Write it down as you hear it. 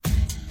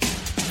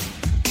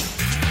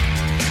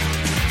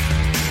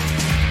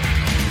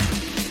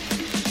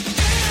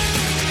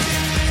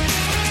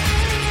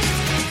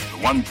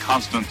one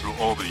constant through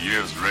all the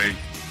years, Ray,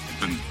 has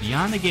been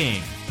Beyond the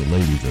Game. The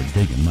ladies are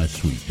digging my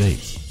sweet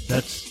bass.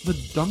 That's the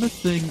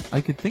dumbest thing I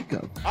could think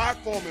of. Our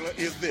formula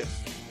is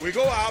this. We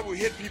go out, we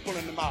hit people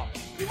in the mouth.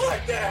 You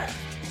like that?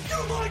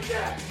 You like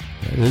that?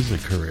 That is a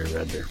career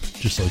ender,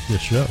 just like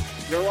this show.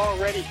 You're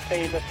already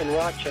famous in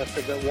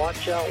Rochester, but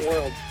watch out,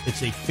 world.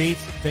 It's a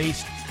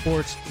faith-based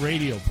sports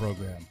radio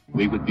program.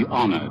 We would be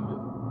honored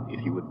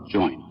if you would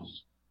join us.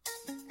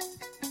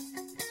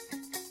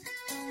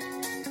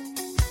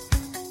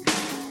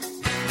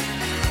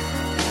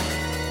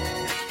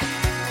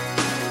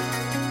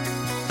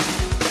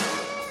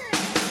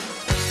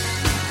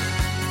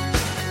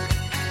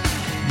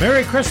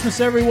 Merry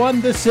Christmas,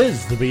 everyone. This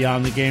is the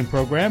Beyond the Game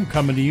program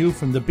coming to you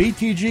from the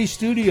BTG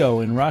studio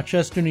in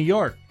Rochester, New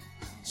York.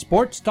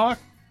 Sports talk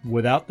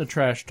without the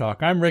trash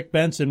talk. I'm Rick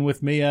Benson.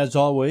 With me, as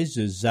always,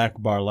 is Zach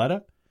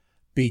Barletta,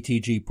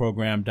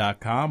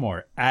 btgprogram.com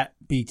or at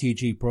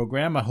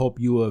btgprogram. I hope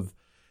you have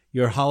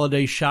your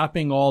holiday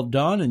shopping all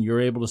done and you're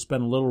able to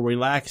spend a little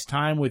relaxed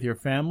time with your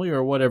family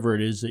or whatever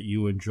it is that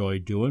you enjoy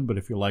doing. But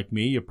if you're like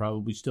me, you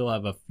probably still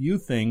have a few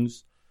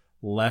things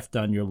left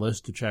on your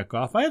list to check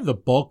off. I have the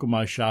bulk of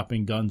my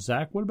shopping done,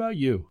 Zach. What about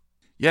you?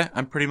 Yeah,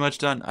 I'm pretty much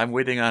done. I'm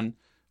waiting on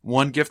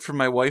one gift from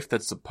my wife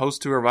that's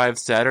supposed to arrive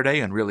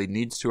Saturday and really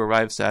needs to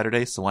arrive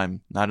Saturday, so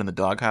I'm not in the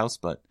doghouse,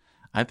 but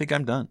I think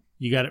I'm done.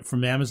 You got it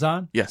from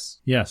Amazon?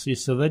 Yes. Yes,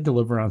 so they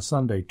deliver on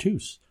Sunday, too.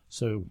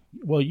 So,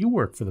 well, you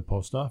work for the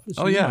post office.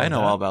 Oh, yeah, I know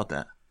all about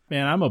that.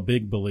 Man, I'm a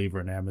big believer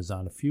in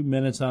Amazon. A few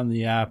minutes on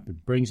the app,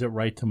 it brings it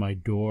right to my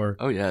door.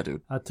 Oh, yeah,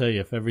 dude. I'll tell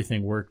you, if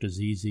everything worked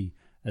as easy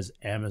as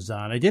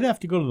Amazon. I did have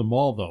to go to the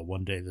mall, though,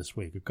 one day this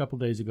week. A couple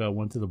days ago, I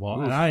went to the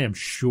mall, and I am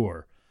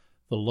sure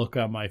the look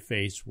on my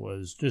face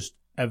was just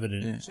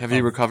evident. Yeah. Have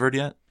you recovered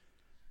yet?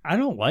 I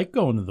don't like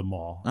going to the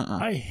mall.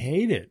 I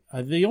hate it.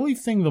 The only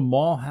thing the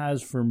mall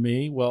has for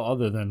me, well,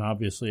 other than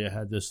obviously I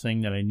had this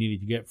thing that I needed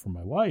to get for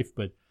my wife,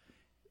 but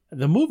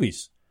the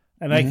movies.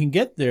 And I can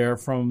get there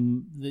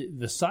from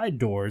the side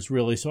doors,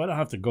 really, so I don't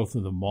have to go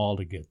through the mall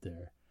to get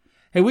there.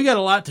 Hey, we got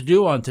a lot to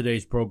do on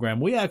today's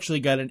program. We actually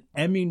got an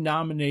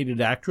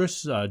Emmy-nominated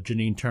actress.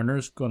 Janine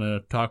Turner's going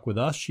to talk with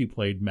us. She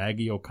played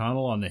Maggie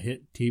O'Connell on the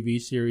hit TV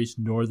series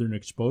Northern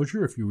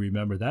Exposure, if you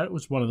remember that. It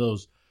was one of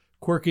those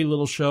quirky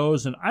little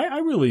shows, and I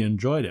really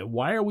enjoyed it.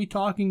 Why are we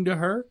talking to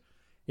her?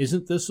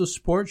 Isn't this a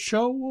sports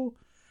show? Well,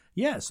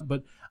 yes,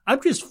 but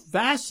I'm just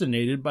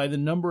fascinated by the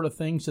number of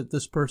things that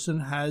this person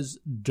has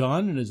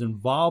done and is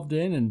involved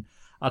in. And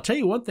I'll tell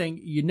you one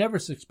thing, you never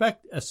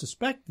suspect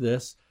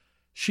this.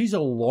 She's a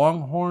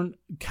Longhorn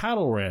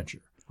cattle rancher.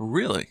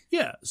 Really?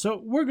 Yeah,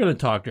 so we're going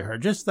to talk to her.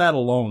 Just that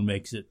alone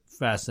makes it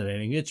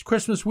fascinating. It's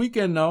Christmas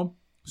weekend, though,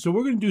 so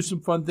we're going to do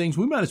some fun things.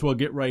 We might as well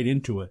get right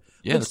into it.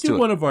 Yeah, let's do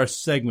one of our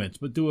segments,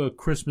 but do a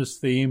Christmas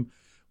theme.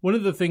 One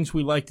of the things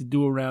we like to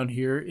do around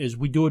here is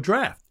we do a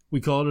draft.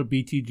 We call it a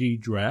BTG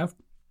draft.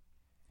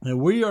 And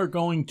we are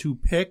going to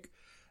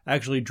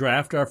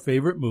draft our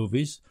favorite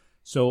movies.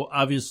 So,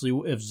 obviously,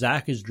 if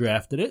Zach has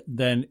drafted it,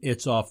 then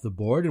it's off the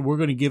board, and we're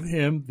going to give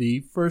him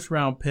the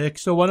first-round pick.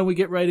 So, why don't we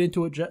get right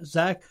into it,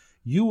 Zach?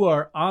 You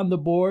are on the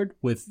board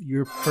with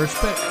your first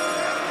pick.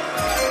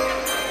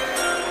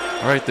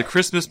 All right, the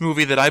Christmas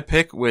movie that I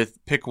pick with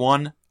pick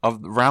one of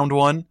round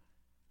one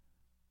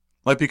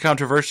might be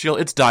controversial.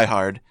 It's Die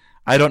Hard.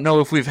 I don't know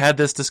if we've had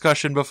this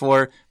discussion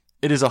before.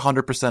 It is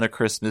 100% a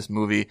Christmas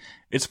movie.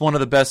 It's one of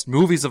the best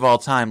movies of all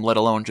time, let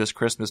alone just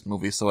Christmas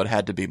movies, so it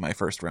had to be my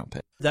first round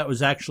pick. That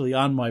was actually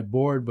on my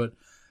board, but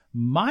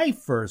my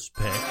first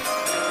pick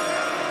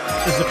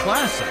is a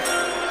classic.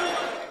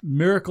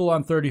 Miracle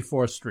on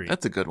 34th Street.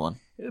 That's a good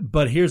one.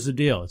 But here's the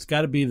deal. It's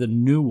got to be the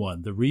new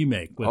one, the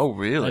remake. With, oh,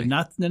 really?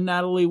 Not the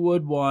Natalie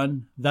Wood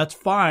one. That's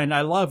fine.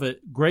 I love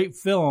it. Great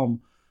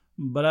film.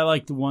 But I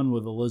like the one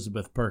with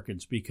Elizabeth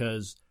Perkins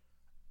because...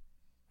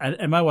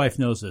 And my wife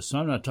knows this, so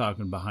I'm not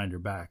talking behind her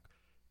back.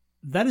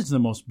 That is the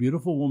most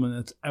beautiful woman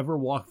that's ever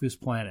walked this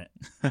planet,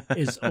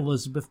 is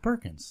Elizabeth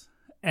Perkins.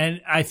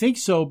 And I think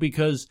so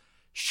because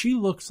she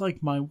looks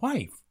like my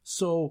wife.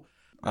 So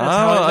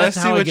that's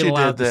how I get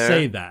allowed to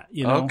say that.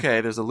 You know? Okay,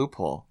 there's a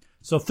loophole.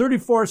 So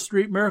 34th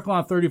Street, Miracle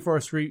on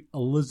 34th Street,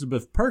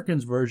 Elizabeth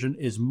Perkins version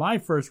is my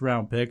first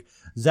round pick.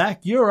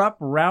 Zach, you're up,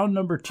 round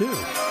number 2.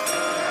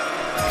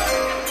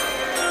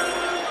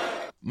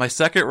 My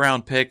second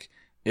round pick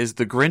is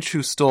The Grinch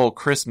Who Stole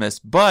Christmas,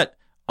 but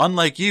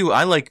unlike you,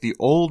 I like the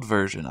old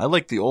version. I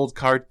like the old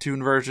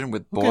cartoon version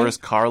with Boris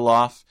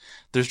Karloff.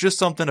 There's just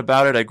something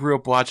about it. I grew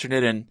up watching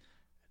it, and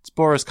it's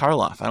Boris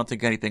Karloff. I don't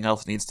think anything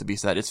else needs to be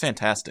said. It's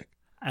fantastic.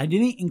 I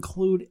didn't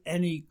include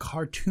any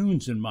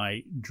cartoons in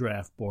my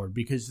draft board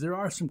because there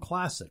are some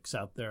classics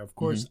out there. Of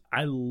course,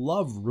 I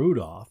love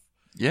Rudolph.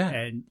 Yeah.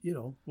 And, you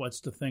know,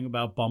 what's the thing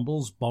about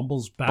Bumbles?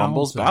 Bumbles Bounce.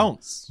 Bumbles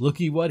Bounce.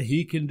 Looky what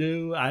he can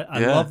do. I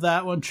love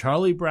that one.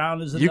 Charlie Brown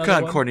is another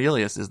Yukon one.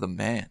 Cornelius is the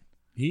man.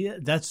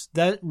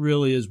 That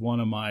really is one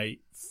of my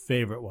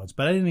favorite ones.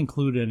 But I didn't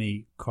include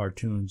any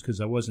cartoons because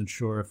I wasn't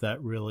sure if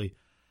that really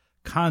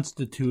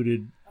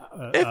constituted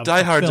if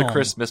Die Hard's a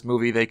Christmas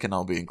movie, they can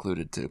all be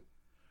included too.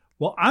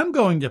 Well, I'm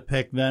going to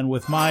pick then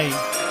with my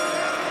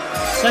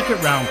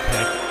Second round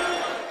pick,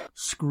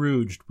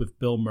 Scrooged with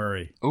Bill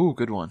Murray. Ooh,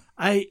 good one.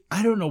 I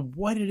don't know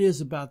what it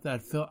is about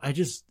that film. I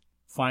just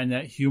find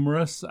that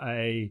humorous.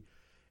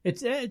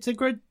 It's a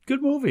good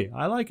movie.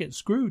 I like it.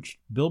 Scrooged,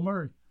 Bill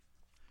Murray.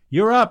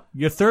 You're up.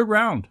 Your third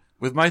round.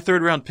 With my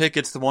third round pick,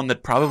 it's the one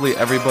that probably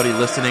everybody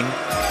listening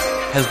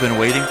has been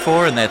waiting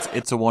for, and that's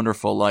It's a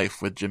Wonderful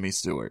Life with Jimmy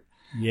Stewart.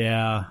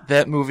 Yeah.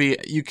 That movie,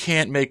 you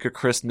can't make a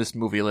Christmas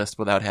movie list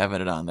without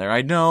having it on there.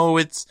 I know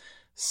it's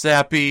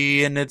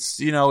sappy and it's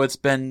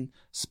been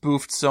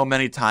spoofed so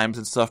many times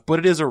and stuff, but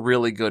it is a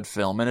really good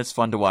film and it's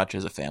fun to watch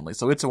as a family.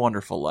 So It's a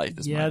Wonderful Life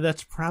is mine.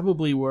 That's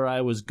probably where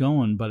I was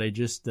going, but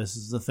this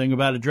is the thing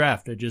about a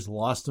draft. I just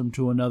lost him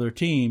to another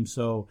team,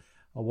 so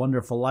A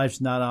Wonderful Life's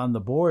not on the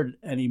board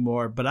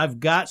anymore, but I've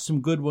got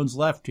some good ones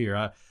left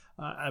here.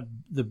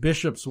 The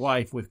Bishop's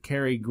Wife with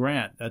Cary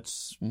Grant.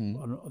 That's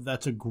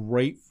a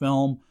great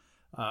film.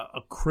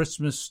 A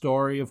Christmas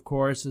Story, of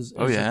course, is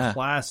a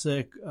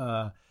classic.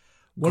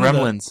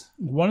 Gremlins.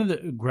 One of the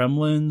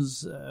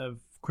Gremlins,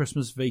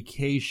 Christmas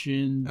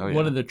Vacation.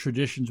 One of the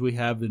traditions we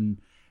have in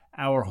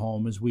our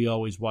home is we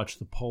always watch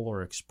the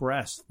Polar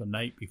Express the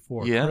night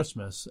before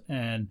Christmas,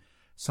 and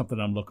something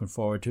I'm looking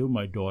forward to.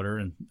 My daughter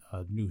and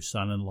new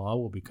son-in-law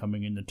will be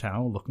coming into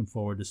town. Looking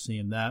forward to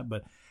seeing that.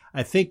 But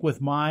I think with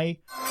my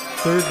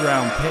third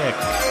round pick,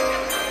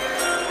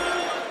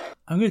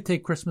 I'm going to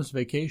take Christmas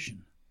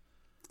Vacation.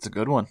 It's a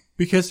good one.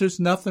 Because there's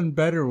nothing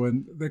better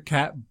when the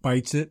cat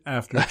bites it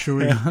after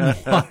chewing on the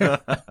fire.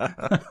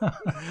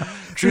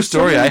 True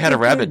story. I had a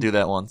rabbit do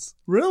that once.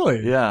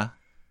 Really? Yeah.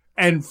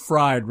 And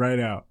fried right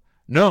out.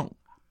 No.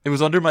 It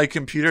was under my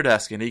computer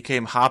desk, and he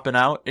came hopping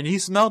out, and he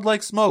smelled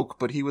like smoke,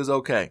 but he was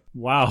okay.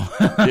 Wow.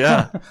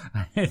 Yeah.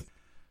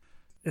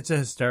 It's a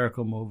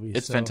hysterical movie.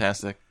 It's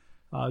fantastic.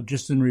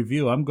 Just in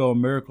review, I'm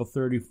going Miracle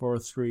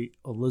 34th Street,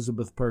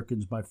 Elizabeth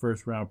Perkins, my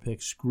first round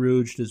pick.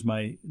 Scrooged is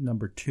my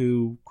number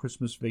 2,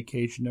 Christmas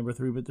Vacation number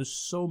 3, but there's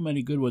so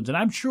many good ones. And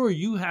I'm sure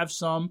you have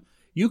some.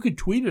 You could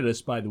tweet at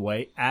us, by the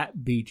way, at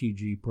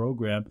BTG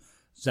Program.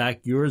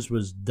 Zach, yours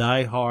was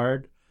Die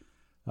Hard.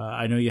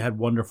 I know you had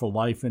Wonderful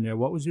Life in there.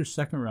 What was your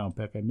second round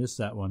pick? I missed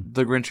that one.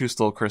 The Grinch Who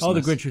Stole Christmas. Oh,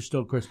 The Grinch Who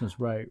Stole Christmas.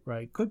 Right.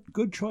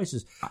 Good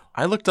choices.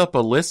 I looked up a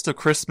list of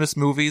Christmas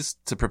movies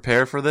to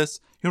prepare for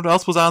this. You know what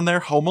else was on there?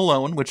 Home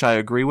Alone, which I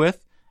agree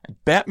with. And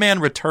Batman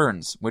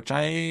Returns, which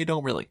I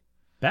don't really.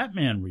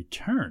 Batman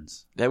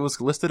Returns? That was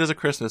listed as a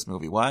Christmas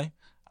movie. Why?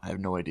 I have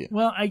no idea.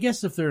 Well, I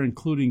guess if they're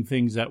including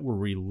things that were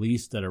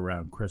released at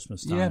around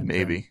Christmas time. Yeah,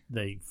 maybe.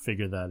 They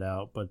figure that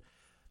out. But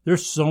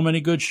there's so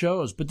many good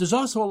shows, but there's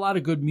also a lot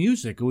of good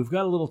music. And we've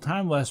got a little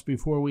time left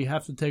before we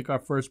have to take our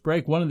first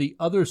break. One of the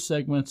other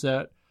segments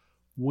that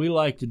we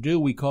like to do,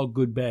 we call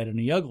Good, Bad, and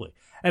the Ugly.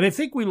 And I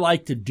think we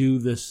like to do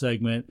this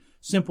segment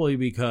simply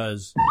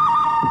because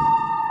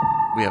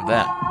we have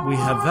that. We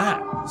have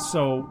that.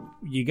 So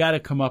you got to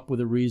come up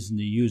with a reason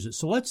to use it.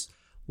 So let's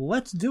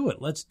do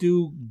it. Let's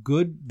do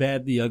Good,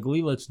 Bad, the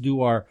Ugly. Let's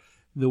do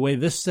the way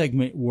this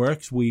segment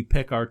works. We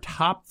pick our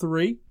top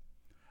 3,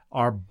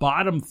 our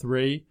bottom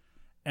 3,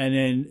 and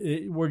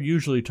then we're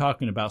usually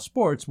talking about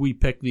sports. We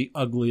pick the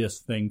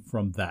ugliest thing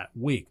from that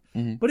week.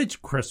 Mm-hmm. But it's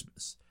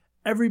Christmas.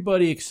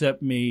 Everybody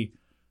except me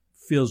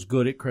feels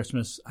good at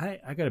Christmas.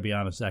 I got to be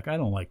honest, Zach, I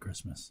don't like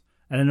Christmas.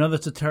 And I know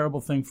that's a terrible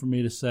thing for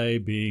me to say,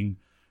 being,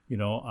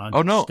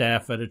 on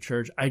staff at a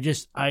church.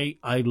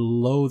 I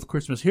loathe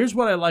Christmas. Here's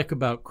what I like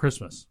about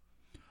Christmas.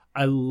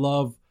 I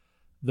love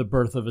the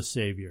birth of a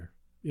Savior.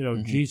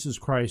 Jesus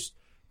Christ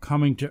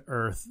coming to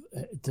earth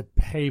to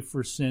pay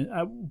for sin.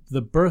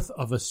 The birth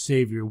of a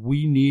Savior.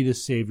 We need a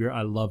Savior.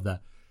 I love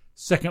that.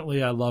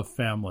 Secondly, I love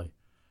family.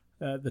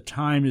 The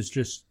time is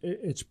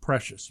it's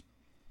precious.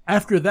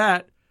 After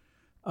that,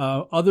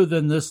 other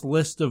than this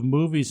list of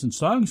movies and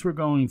songs we're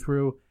going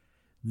through,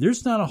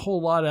 there's not a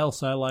whole lot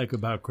else I like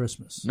about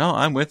Christmas. No,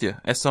 I'm with you.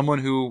 As someone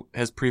who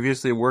has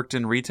previously worked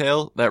in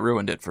retail, that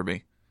ruined it for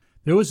me.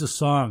 There was a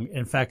song,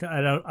 in fact,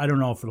 I don't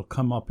know if it'll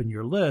come up in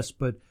your list,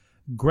 but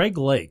Greg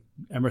Lake,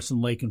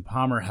 Emerson, Lake and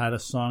Palmer, had a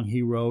song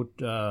he wrote,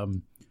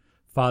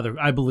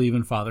 I Believe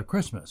in Father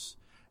Christmas.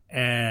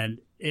 And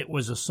it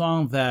was a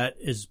song that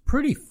is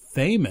pretty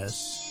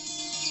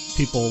famous.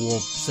 People will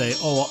say,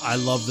 oh, I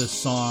love this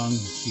song.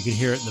 You can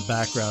hear it in the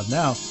background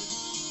now.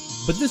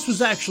 But this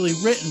was actually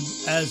written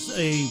as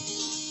a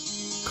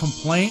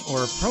complaint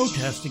or a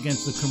protest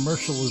against the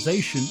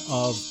commercialization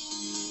of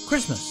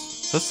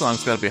Christmas. This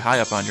song's got to be high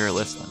up on your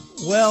list then.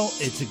 Well,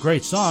 it's a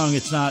great song.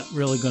 It's not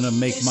really going to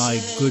make my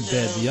Good,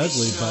 Bad, the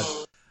Ugly,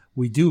 but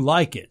we do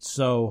like it.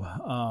 So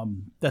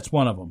that's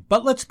one of them.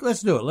 But let's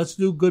do it. Let's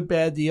do Good,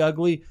 Bad, the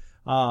Ugly.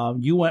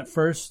 You went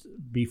first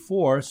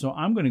before, so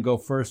I'm going to go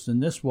first in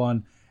this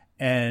one.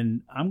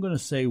 And I'm going to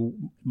say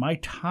my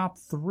top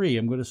 3,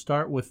 I'm going to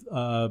start with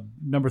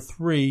number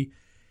 3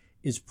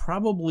 is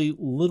probably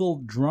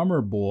Little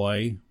Drummer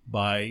Boy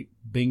by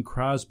Bing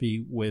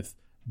Crosby with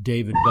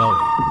David Bowie.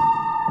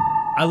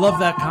 I love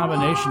that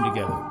combination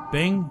together.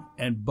 Bing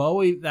and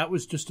Bowie, that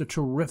was just a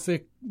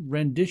terrific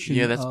rendition.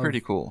 Yeah, that's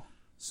pretty cool.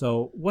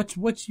 So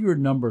what's your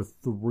number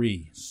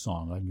 3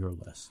 song on your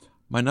list?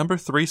 My number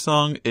 3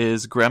 song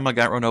is Grandma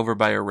Got Run Over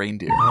by a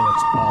Reindeer. Oh,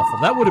 that's awful.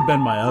 That would have been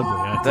my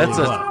ugly.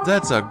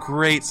 That's a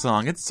great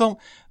song. It's so...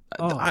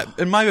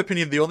 in my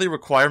opinion, the only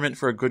requirement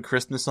for a good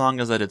Christmas song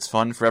is that it's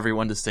fun for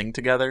everyone to sing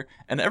together,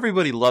 and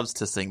everybody loves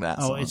to sing that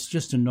song. Oh, it's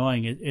just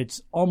annoying.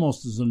 It's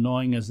almost as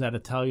annoying as that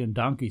Italian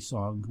donkey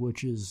song,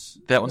 which is...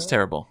 That one's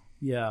terrible.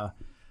 Yeah.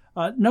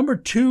 Number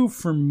 2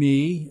 for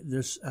me,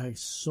 there's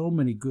so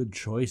many good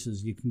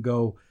choices. You can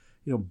go...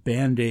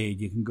 Band-Aid.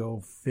 You can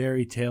go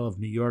Fairy Tale of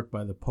New York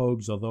by the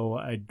Pogues, although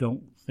I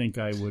don't think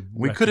I would...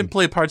 We couldn't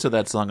play parts of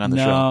that song on the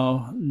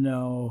show.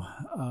 No.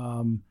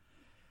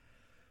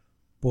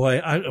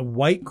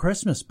 White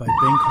Christmas by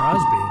Bing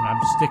Crosby.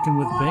 I'm sticking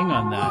with Bing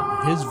on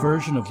that. His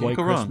version of White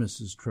Christmas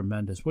is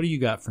tremendous. What do you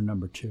got for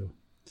number 2?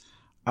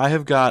 I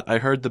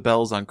Heard the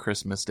Bells on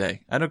Christmas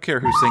Day. I don't care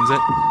who sings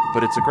it,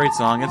 but it's a great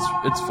song.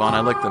 It's fun. I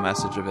like the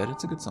message of it.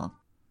 It's a good song.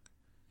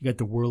 You got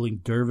the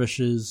Whirling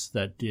Dervishes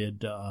that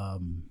did...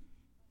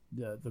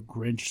 the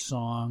Grinch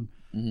song.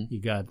 Mm-hmm. You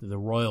got the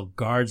Royal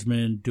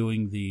Guardsmen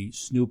doing the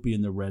Snoopy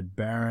and the Red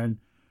Baron.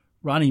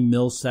 Ronnie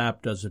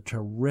Millsap does a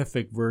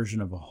terrific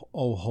version of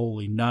Oh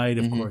Holy Night.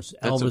 Of course,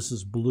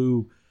 Elvis's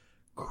Blue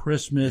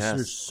Christmas. Yes.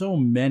 There's so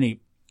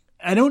many.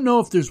 I don't know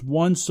if there's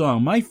one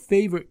song. My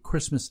favorite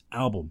Christmas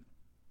album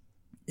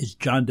is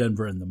John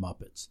Denver and the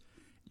Muppets.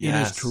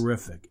 Yes. It is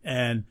terrific.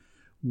 And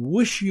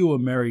Wish You a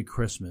Merry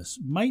Christmas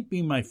might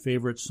be my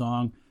favorite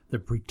song. The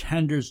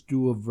Pretenders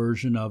do a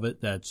version of it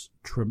that's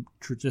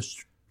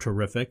just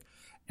terrific.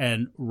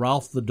 And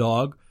Ralph the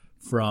Dog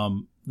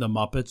from the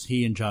Muppets,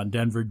 he and John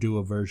Denver do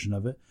a version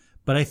of it.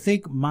 But I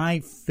think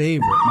my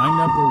favorite, my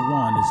number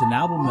 1, is an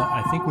album that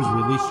I think was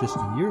released just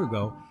a year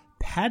ago,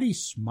 Patti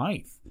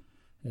Smythe.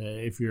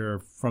 If you're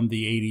from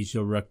the 80s,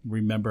 you'll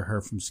remember her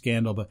from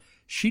Scandal. But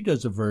she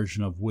does a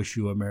version of Wish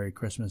You a Merry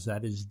Christmas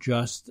that is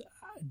just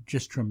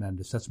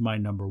tremendous. That's my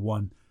number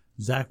 1.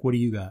 Zach, what do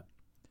you got?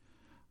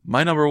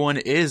 My number 1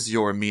 is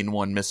Your Mean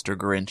One, Mr.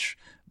 Grinch,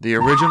 the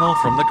original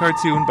from the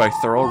cartoon by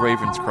Thurl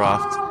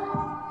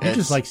Ravenscroft. You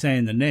just like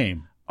saying the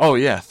name. Oh,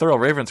 yeah, Thurl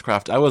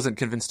Ravenscroft. I wasn't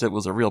convinced it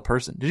was a real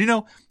person. Did you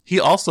know he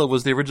also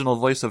was the original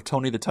voice of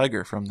Tony the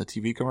Tiger from the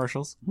TV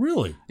commercials?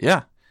 Really?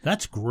 Yeah.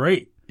 That's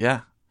great. Yeah.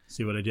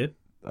 See what I did?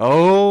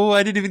 Oh,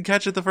 I didn't even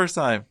catch it the first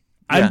time.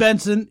 Yeah. I'm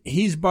Benson.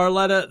 He's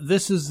Barletta.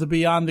 This is the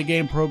Beyond the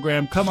Game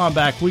program. Come on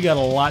back. We got a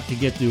lot to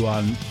get to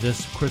on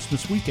this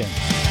Christmas weekend.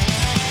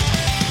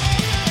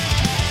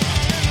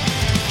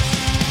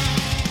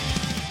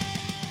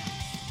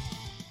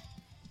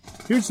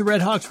 Here's the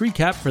Red Hawks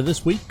recap for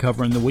this week,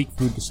 covering the week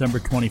through December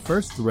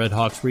 21st. The Red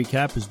Hawks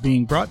recap is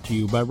being brought to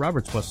you by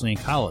Roberts Wesleyan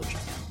College.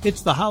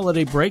 It's the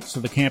holiday break, so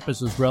the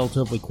campus is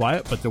relatively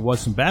quiet, but there was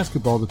some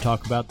basketball to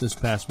talk about this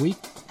past week.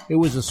 It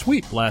was a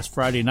sweep last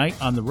Friday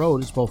night on the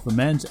road as both the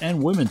men's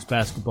and women's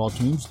basketball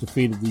teams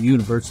defeated the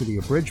University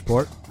of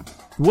Bridgeport.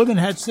 The women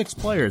had 6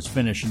 players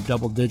finish in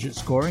double-digit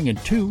scoring, and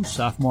 2,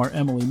 sophomore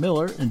Emily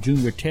Miller and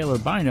junior Taylor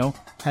Bino,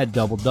 had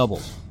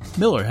double-doubles.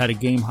 Miller had a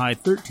game-high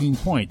 13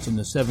 points in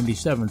the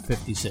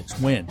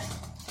 77-56 win.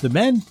 The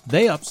men,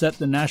 they upset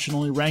the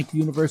nationally ranked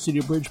University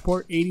of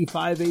Bridgeport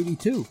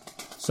 85-82.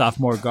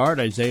 Sophomore guard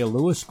Isaiah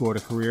Lewis scored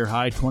a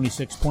career-high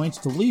 26 points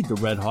to lead the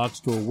Red Hawks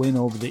to a win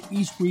over the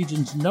East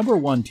Region's number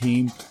 1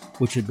 team,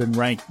 which had been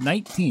ranked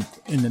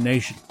 19th in the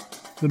nation.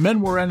 The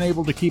men were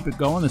unable to keep it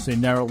going as they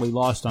narrowly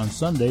lost on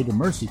Sunday to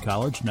Mercy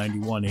College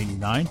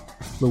 91-89.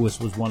 Lewis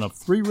was one of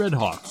 3 Red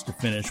Hawks to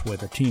finish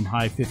with a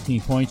team-high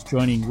 15 points,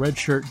 joining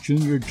redshirt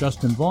junior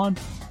Justin Vaughn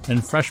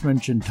and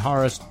freshman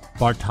Chintaris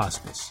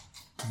Bartaskis.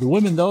 The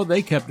women, though,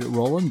 they kept it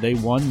rolling. They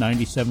won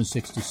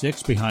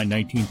 97-66 behind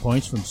 19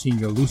 points from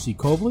senior Lucy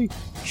Cobley.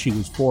 She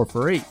was 4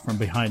 for 8 from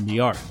behind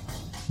the arc.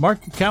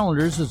 Mark your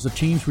calendars as the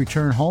teams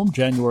return home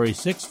January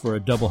 6th for a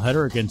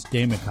doubleheader against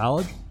Damon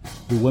College.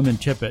 The women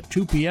tip at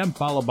 2 p.m.,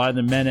 followed by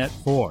the men at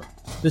 4.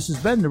 This has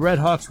been the Red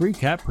Hawks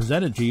Recap,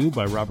 presented to you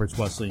by Roberts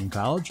Wesleyan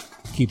College.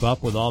 Keep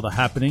up with all the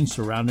happenings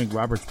surrounding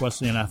Roberts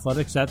Wesleyan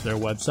Athletics at their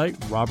website,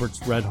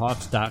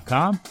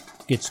 robertsredhawks.com.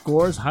 Get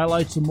scores,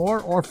 highlights, and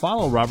more, or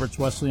follow Roberts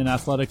Wesleyan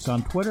Athletics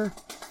on Twitter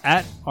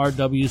at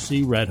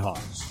RWC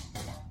Redhawks.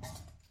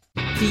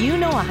 Do you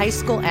know a high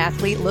school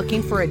athlete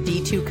looking for a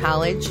D2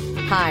 college?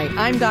 Hi,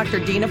 I'm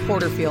Dr. Dina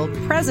Porterfield,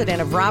 president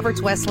of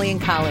Roberts Wesleyan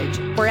College,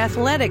 where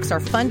athletics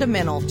are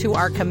fundamental to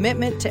our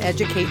commitment to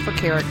educate for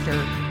character.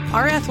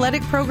 Our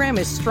athletic program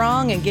is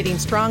strong and getting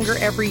stronger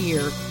every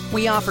year.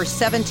 We offer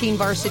 17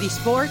 varsity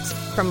sports,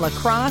 from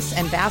lacrosse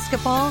and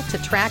basketball to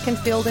track and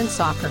field and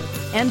soccer,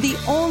 and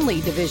the only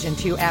Division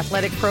II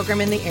athletic program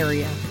in the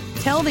area.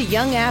 Tell the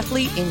young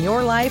athlete in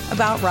your life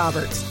about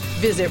Roberts.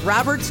 Visit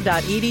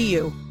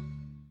roberts.edu.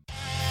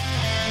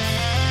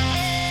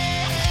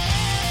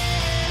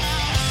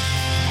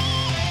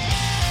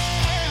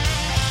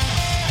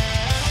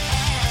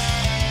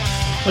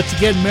 Once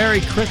again,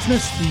 Merry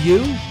Christmas to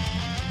you.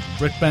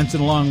 Rick Benson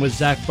along with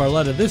Zach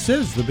Barletta. This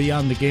is the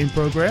Beyond the Game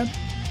program,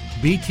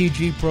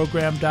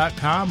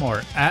 btgprogram.com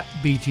or at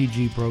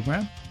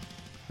btgprogram.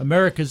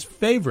 America's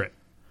favorite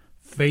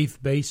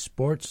faith-based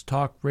sports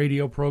talk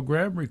radio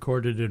program,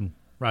 recorded in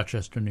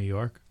Rochester, New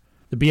York.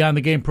 The Beyond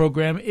the Game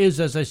program is,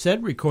 as I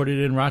said, recorded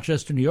in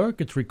Rochester, New York.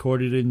 It's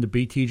recorded in the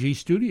BTG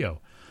studio.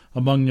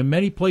 Among the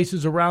many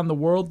places around the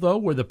world, though,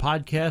 where the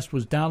podcast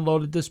was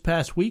downloaded this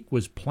past week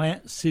was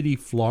Plant City,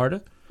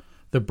 Florida,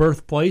 the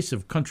birthplace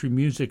of country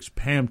music's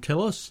Pam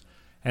Tillis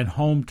and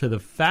home to the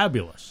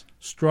fabulous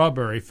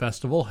Strawberry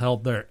Festival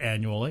held there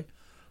annually,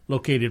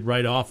 located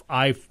right off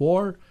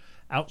I-4,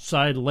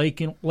 outside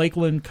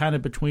Lakeland, kind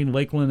of between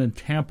Lakeland and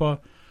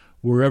Tampa.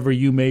 Wherever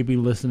you may be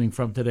listening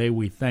from today,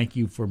 we thank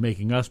you for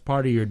making us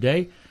part of your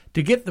day.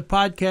 To get the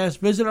podcast,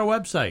 visit our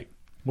website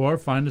or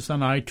find us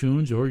on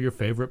iTunes or your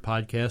favorite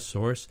podcast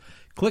source.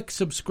 Click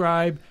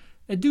subscribe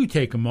and do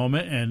take a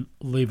moment and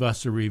leave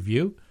us a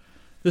review.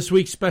 This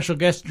week's special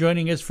guest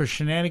joining us for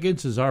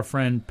Shenanigans is our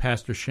friend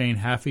Pastor Shane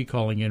Haffey,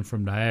 calling in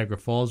from Niagara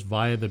Falls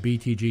via the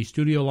BTG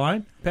studio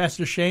line.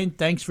 Pastor Shane,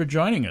 thanks for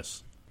joining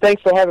us.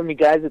 Thanks for having me,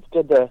 guys. It's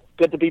good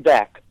to be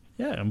back.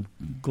 Yeah, I'm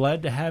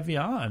glad to have you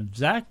on.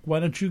 Zach, why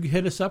don't you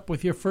hit us up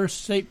with your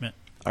first statement?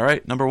 All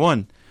right, number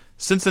one.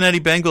 Cincinnati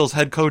Bengals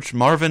head coach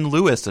Marvin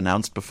Lewis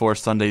announced before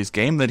Sunday's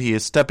game that he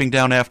is stepping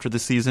down after the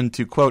season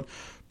to, quote,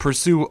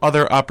 pursue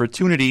other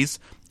opportunities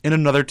in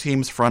another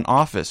team's front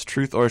office.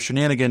 Truth or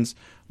shenanigans,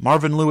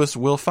 Marvin Lewis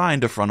will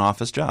find a front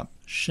office job.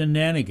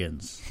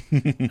 Shenanigans.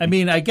 I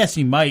mean, I guess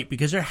he might,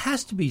 because there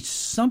has to be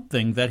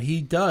something that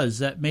he does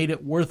that made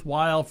it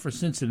worthwhile for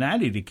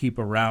Cincinnati to keep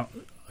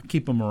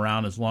him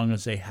around as long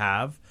as they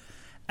have.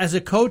 As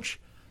a coach,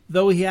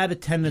 though, he had a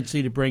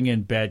tendency to bring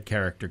in bad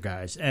character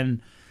guys.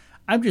 And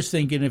I'm just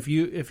thinking, if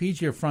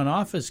he's your front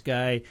office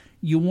guy,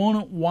 you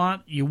wouldn't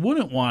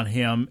want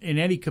him in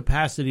any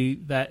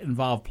capacity that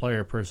involved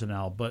player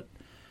personnel. But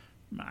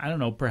I don't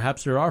know,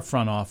 perhaps there are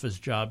front office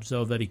jobs,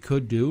 though, that he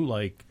could do,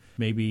 like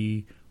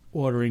maybe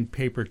ordering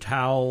paper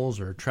towels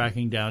or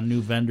tracking down new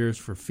vendors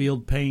for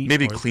field paint.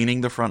 Maybe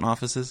cleaning the front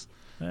offices.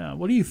 Yeah.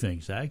 What do you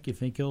think, Zach? You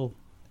think he'll...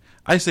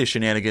 I say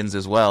shenanigans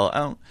as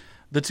well.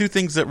 The two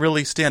things that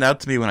really stand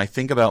out to me when I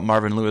think about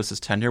Marvin Lewis's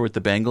tenure with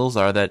the Bengals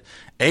are that,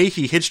 A,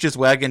 he hitched his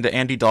wagon to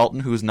Andy Dalton,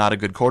 who's not a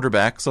good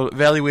quarterback, so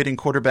evaluating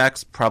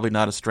quarterbacks, probably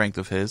not a strength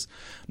of his.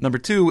 Number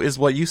two is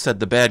what you said,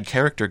 the bad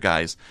character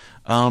guys.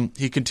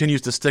 He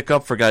continues to stick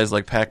up for guys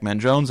like Pac-Man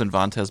Jones and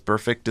Vontaze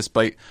Burfict,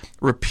 despite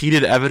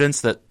repeated evidence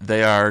that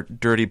they are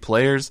dirty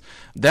players.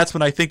 That's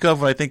what I think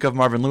of when I think of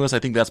Marvin Lewis. I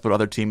think that's what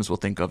other teams will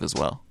think of as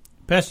well.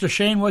 Pastor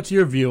Shane, what's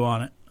your view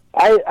on it?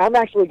 I'm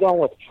actually going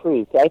with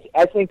truth.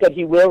 I think that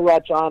he will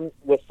latch on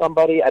with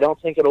somebody. I don't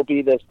think it'll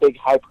be this big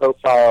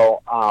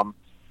high-profile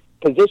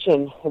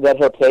position that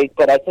he'll take,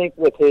 but I think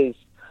with his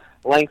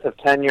length of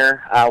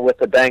tenure with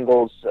the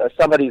Bengals,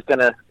 somebody's going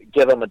to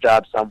give him a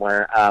job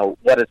somewhere.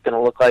 What it's going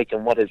to look like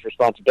and what his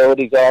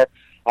responsibilities are,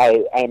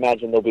 I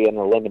imagine they'll be in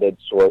a limited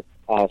sort,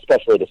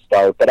 especially to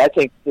start. But I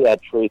think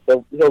truth,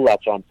 he'll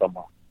latch on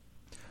somewhere.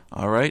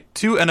 All right.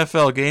 2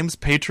 NFL games,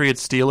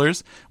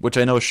 Patriots-Steelers, which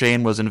I know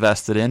Shane was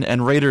invested in,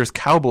 and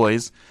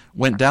Raiders-Cowboys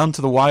went down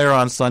to the wire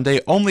on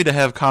Sunday only to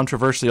have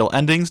controversial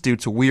endings due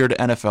to weird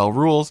NFL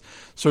rules.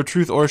 So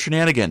truth or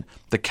shenanigan,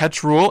 the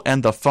catch rule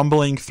and the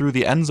fumbling through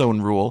the end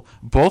zone rule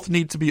both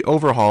need to be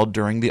overhauled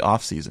during the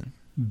offseason.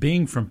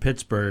 Being from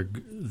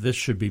Pittsburgh, this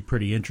should be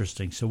pretty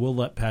interesting, so we'll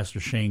let Pastor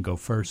Shane go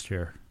first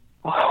here.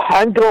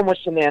 I'm going with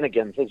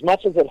shenanigans. As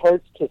much as it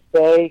hurts to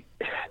say,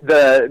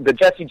 the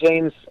Jesse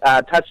James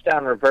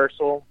touchdown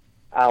reversal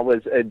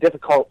was a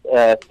difficult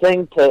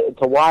thing to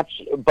watch,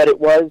 but it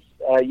was,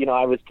 I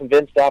was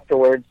convinced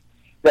afterwards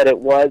that it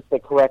was the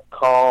correct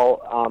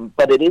call,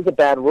 but it is a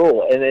bad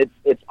rule, and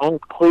it's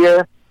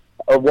unclear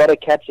what a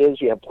catch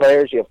is. You have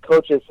players, you have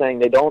coaches saying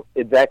they don't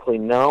exactly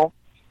know.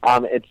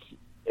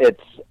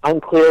 It's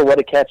unclear what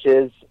a catch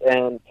is,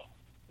 and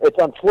it's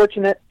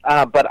unfortunate,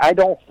 but I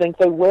don't think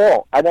they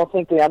will. I don't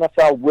think the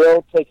NFL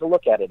will take a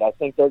look at it. I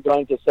think they're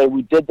going to say,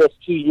 we did this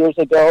 2 years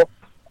ago.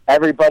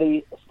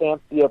 Everybody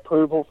stamped the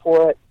approval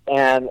for it,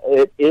 and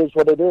it is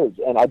what it is.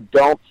 And I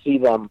don't see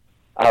them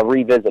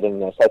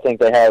revisiting this. I think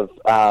they have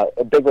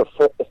a bigger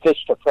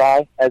fish to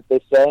fry, as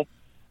they say,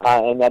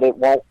 and that it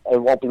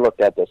won't be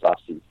looked at this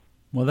offseason.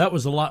 Well, that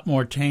was a lot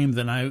more tame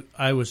than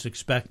I was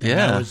expecting.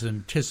 Yeah. I was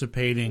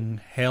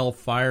anticipating hail,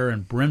 fire,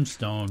 and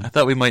brimstone. I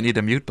thought we might need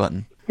a mute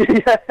button.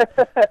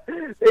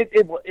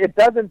 It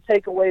doesn't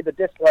take away the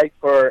dislike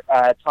for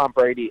Tom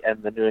Brady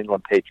and the New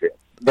England Patriots.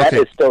 That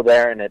is still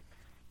there, and it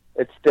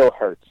still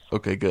hurts.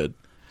 Okay, good.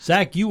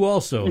 Zach, you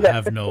also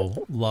have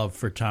no love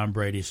for Tom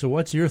Brady, so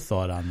what's your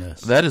thought on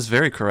this? That is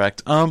very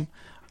correct.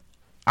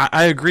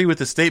 I agree with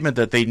the statement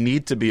that they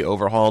need to be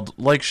overhauled.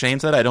 Like Shane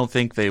said, I don't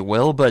think they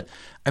will, but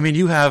I mean,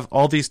 you have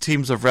all these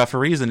teams of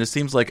referees, and it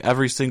seems like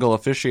every single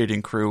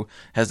officiating crew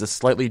has a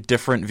slightly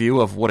different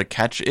view of what a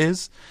catch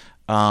is.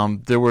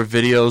 There were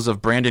videos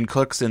of Brandon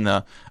Cooks in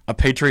a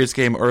Patriots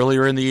game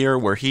earlier in the year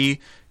where he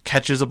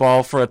catches a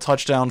ball for a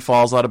touchdown,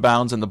 falls out of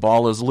bounds, and the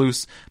ball is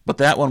loose, but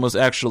that one was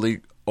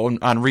actually on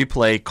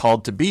replay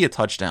called to be a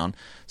touchdown.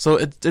 So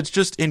it's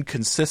just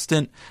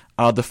inconsistent.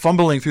 The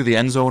fumbling through the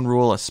end zone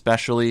rule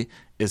especially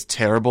is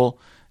terrible.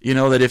 You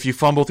know, that if you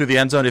fumble through the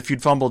end zone, if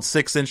you'd fumbled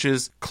 6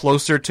 inches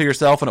closer to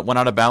yourself and it went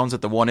out of bounds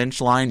at the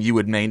 1-inch line, you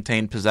would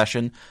maintain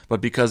possession.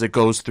 But because it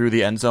goes through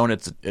the end zone,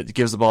 it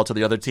gives the ball to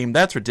the other team.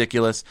 That's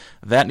ridiculous.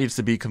 That needs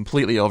to be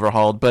completely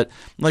overhauled. But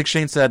like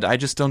Shane said, I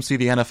just don't see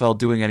the NFL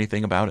doing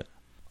anything about it.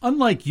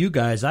 Unlike you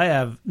guys, I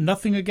have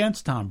nothing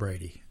against Tom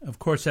Brady. Of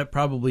course, that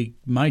probably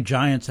my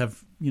Giants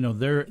have, you know,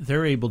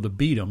 they're able to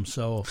beat him.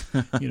 So,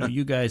 you know,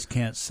 you guys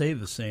can't say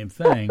the same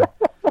thing.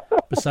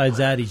 Besides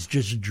that, he's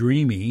just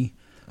dreamy.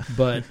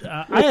 But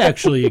I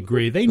actually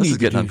agree. This is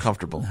getting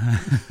uncomfortable.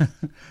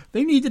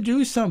 They need to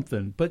do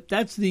something. But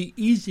that's the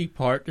easy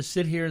part, to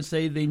sit here and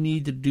say they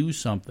need to do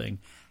something.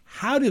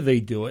 How do they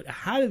do it?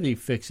 How do they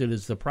fix it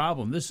is the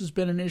problem. This has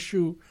been an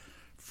issue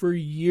for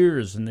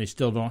years, and they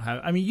still don't have.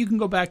 I mean, you can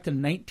go back to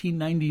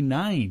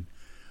 1999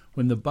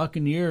 when the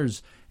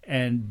Buccaneers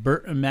and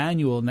Burt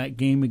Emanuel in that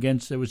game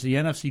against, it was the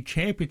NFC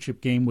Championship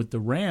game with the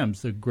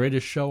Rams, the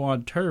greatest show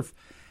on turf.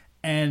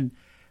 And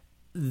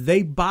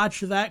they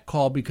botched that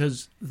call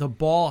because the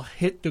ball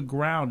hit the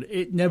ground.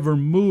 It never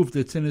moved.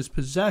 It's in his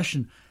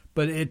possession,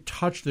 but it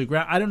touched the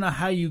ground. I don't know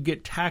how you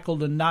get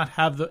tackled and not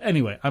have the.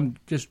 Anyway, I'm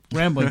just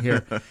rambling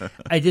here.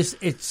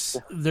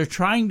 They're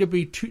trying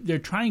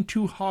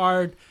too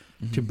hard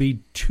to be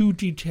too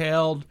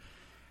detailed,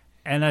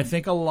 and I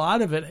think a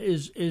lot of it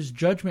is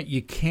judgment.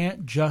 You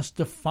can't just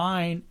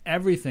define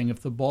everything.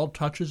 If the ball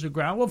touches the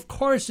ground, well, of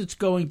course it's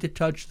going to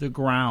touch the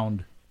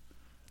ground.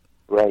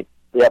 Right.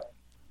 Yep.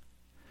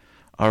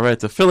 All right,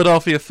 the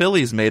Philadelphia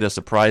Phillies made a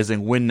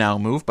surprising win-now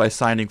move by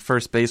signing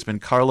first baseman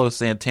Carlos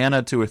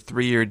Santana to a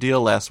 3-year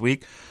deal last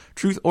week.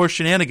 Truth or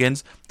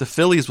shenanigans, the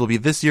Phillies will be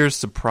this year's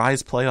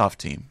surprise playoff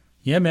team.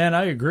 Yeah, man,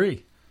 I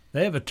agree.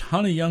 They have a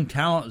ton of young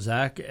talent,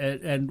 Zach,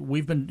 and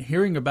we've been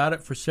hearing about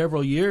it for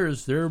several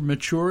years. They're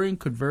maturing,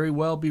 could very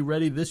well be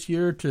ready this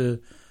year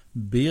to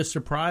be a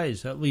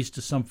surprise, at least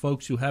to some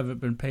folks who haven't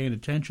been paying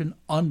attention,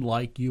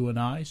 unlike you and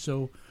I.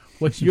 So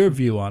what's your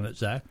view on it,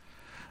 Zach?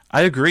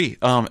 I agree.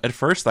 At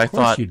first, I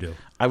thought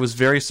I was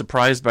very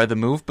surprised by the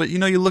move. But, you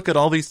know, you look at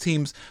all these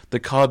teams, the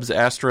Cubs,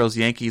 Astros,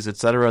 Yankees,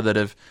 etc., that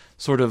have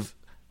sort of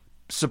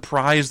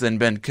surprised and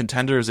been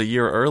contenders a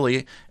year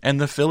early, and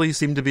the Phillies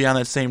seem to be on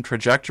that same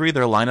trajectory.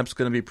 Their lineup's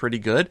going to be pretty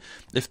good.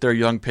 If their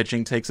young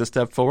pitching takes a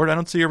step forward, I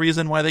don't see a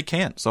reason why they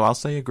can't. So I'll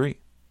say agree.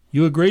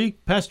 You agree,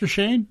 Pastor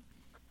Shane?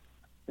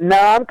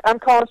 No, I'm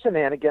calling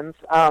shenanigans.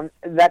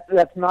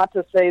 That's not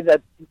to say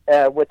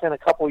that within a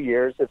couple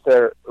years, if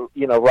their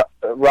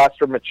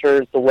roster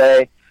matures the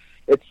way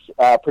it's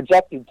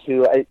projected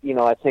to,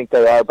 I think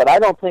they are. But I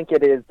don't think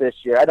it is this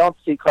year. I don't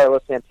see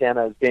Carlos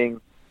Santana as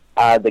being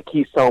the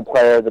keystone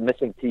player, the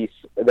missing piece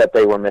that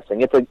they were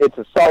missing. It's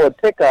a solid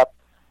pickup,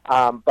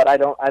 but I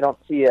don't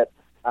see it,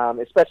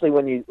 especially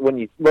when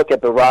you look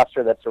at the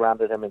roster that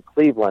surrounded him in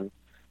Cleveland,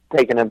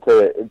 taking him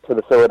to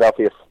the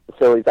Philadelphia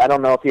Phillies. I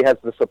don't know if he has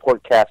the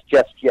support cast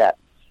just yet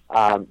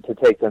to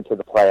take them to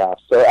the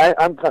playoffs. So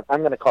I'm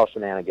going to call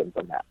shenanigans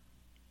on that.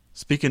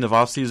 Speaking of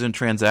off-season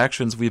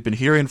transactions, we've been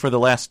hearing for the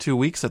last 2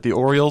 weeks that the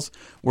Orioles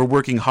were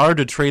working hard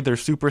to trade their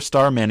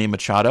superstar Manny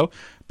Machado,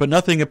 but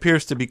nothing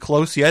appears to be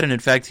close yet, and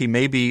in fact he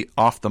may be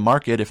off the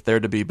market if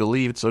they're to be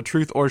believed. So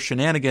truth or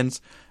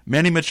shenanigans,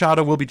 Manny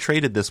Machado will be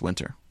traded this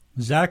winter.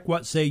 Zach,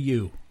 what say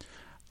you?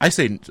 I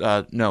say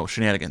no,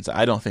 shenanigans.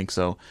 I don't think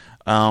so.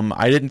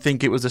 I didn't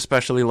think it was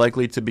especially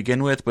likely to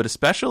begin with, but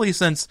especially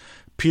since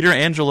Peter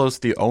Angelos,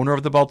 the owner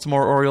of the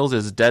Baltimore Orioles,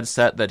 is dead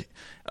set that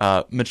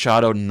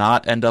Machado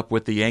not end up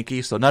with the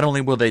Yankees. So not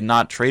only will they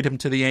not trade him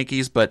to the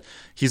Yankees, but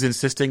he's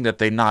insisting that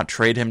they not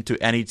trade him to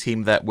any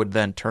team that would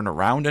then turn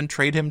around and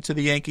trade him to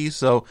the Yankees.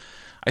 So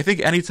I think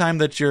anytime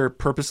that you're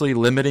purposely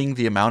limiting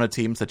the amount of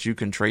teams that you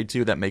can trade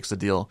to, that makes the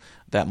deal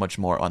that much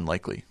more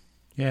unlikely.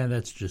 Yeah,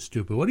 that's just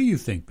stupid. What do you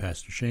think,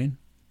 Pastor Shane?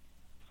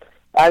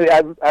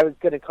 I was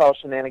going to call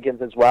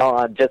shenanigans as well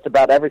on just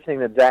about everything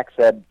that Zach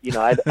said.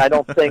 I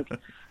don't think,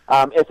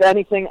 if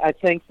anything, I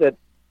think that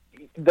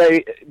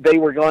they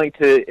were going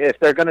to, if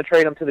they're going to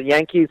trade him to the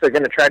Yankees, they're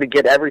going to try to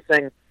get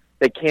everything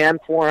they can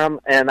for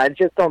him. And I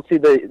just don't see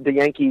the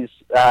Yankees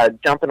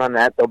jumping on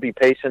that. They'll be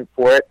patient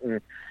for it.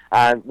 And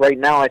right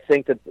now, I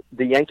think that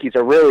the Yankees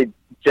are really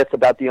just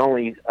about the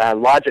only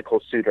logical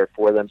suitor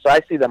for them. So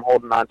I see them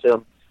holding on to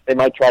him. They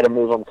might try to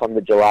move him from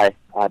the July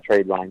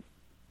trade line.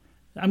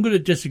 I'm going to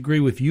disagree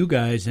with you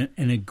guys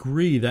and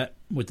agree that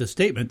with the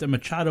statement that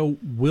Machado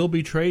will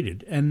be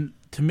traded. And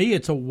to me,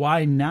 it's a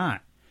why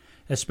not,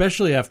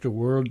 especially after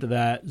word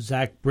that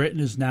Zach Britton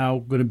is now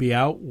going to be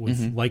out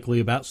with likely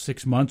about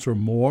 6 months or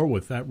more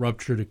with that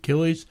ruptured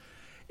Achilles.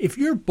 If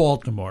you're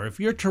Baltimore, if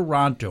you're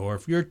Toronto, or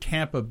if you're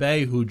Tampa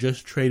Bay, who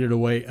just traded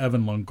away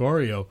Evan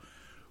Longoria,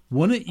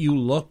 wouldn't you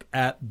look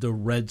at the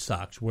Red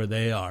Sox where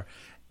they are?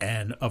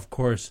 And, of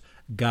course,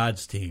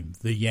 God's team,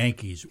 the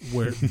Yankees,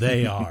 where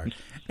they are,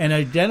 and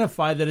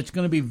identify that it's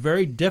going to be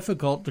very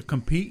difficult to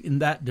compete in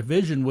that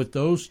division with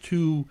those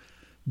two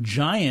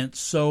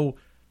giants. So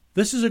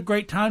this is a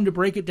great time to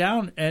break it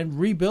down and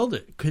rebuild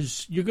it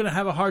because you're going to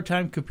have a hard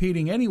time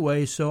competing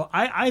anyway. So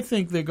I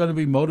think they're going to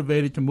be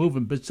motivated to move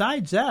him.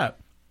 Besides that,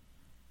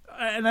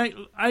 and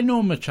I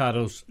know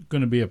Machado's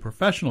going to be a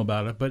professional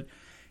about it, but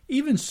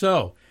even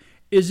so,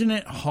 isn't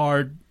it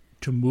hard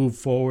to move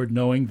forward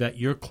knowing that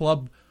your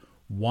club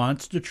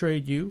wants to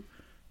trade you,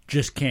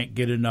 just can't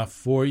get enough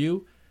for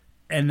you,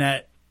 and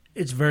that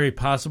it's very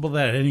possible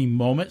that at any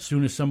moment, as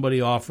soon as somebody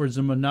offers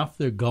them enough,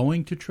 they're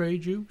going to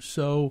trade you?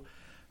 So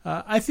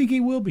I think he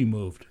will be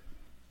moved.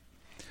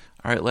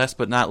 All right, last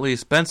but not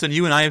least, Benson,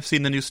 you and I have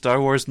seen the new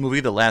Star Wars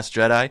movie, The Last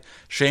Jedi.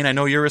 Shane, I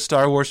know you're a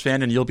Star Wars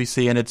fan and you'll be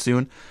seeing it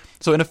soon.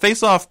 So in a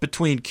face-off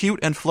between cute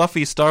and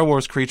fluffy Star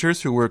Wars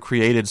creatures who were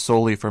created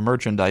solely for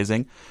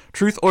merchandising,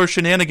 truth or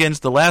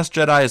shenanigans, The Last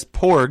Jedi's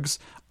Porgs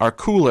are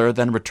cooler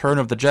than Return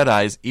of the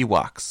Jedi's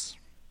Ewoks.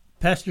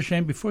 Pastor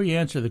Shane, before you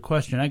answer the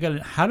question,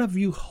 how have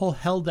you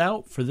held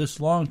out for this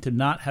long to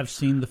not have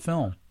seen the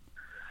film?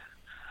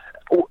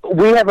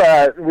 We have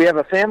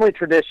a family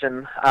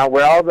tradition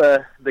where all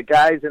the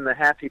guys in the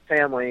Happy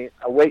family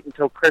wait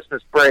until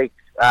Christmas break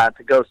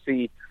to go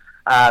see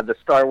the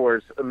Star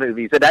Wars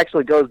movies. It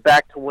actually goes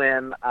back to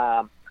when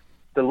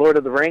the Lord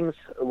of the Rings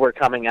were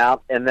coming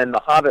out, and then the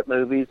Hobbit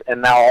movies,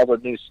 and now all the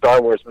new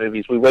Star Wars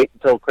movies. We wait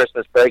until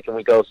Christmas break and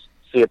we go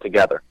see it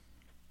together.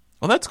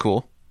 Well, that's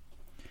cool.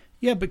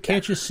 Yeah, but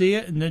can't you see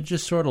it and then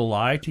just sort of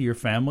lie to your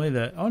family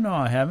that, oh no,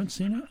 I haven't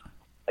seen it?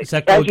 Does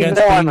that go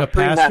against being a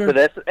pastor?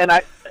 Methodist,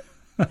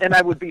 and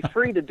I would be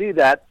free to do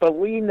that, but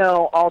we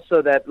know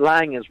also that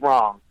lying is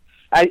wrong.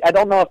 I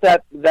don't know if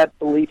that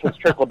belief has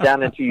trickled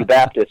down into you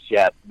Baptists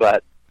yet,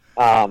 but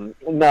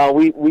no,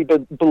 we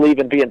believe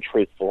in being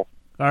truthful.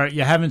 All right,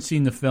 you haven't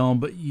seen the film,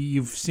 but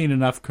you've seen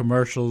enough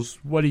commercials.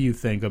 What do you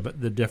think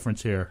of the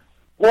difference here?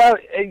 Well,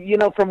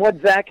 from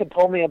what Zach had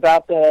told me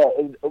about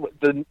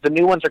the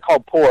new ones are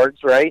called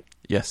Porgs, right?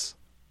 Yes.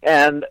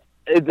 And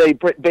they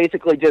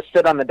basically just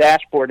sit on the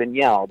dashboard and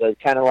yell. They're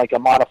kind of like a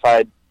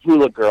modified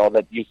hula girl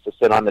that used to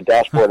sit on the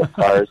dashboard of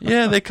cars.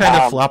 Yeah, they kind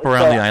of flop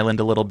around the island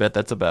a little bit.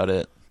 That's about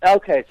it.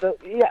 Okay, so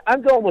yeah,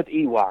 I'm going with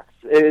Ewoks.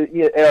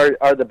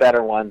 Are the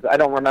better ones. I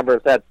don't remember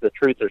if that's the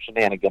truth or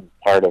shenanigans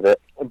part of it,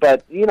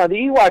 but the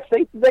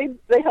Ewoks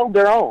they held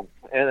their own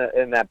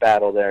in that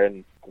battle there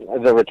in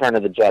the Return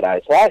of the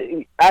Jedi.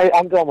 So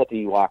I'm going with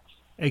the Ewoks.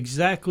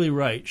 Exactly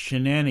right.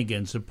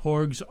 Shenanigans. The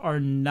Porgs are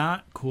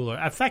not cooler.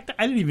 In fact,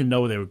 I didn't even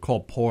know they were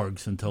called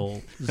Porgs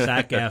until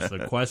Zach asked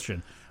the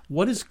question.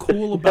 What is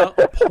cool about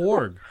a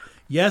Porg?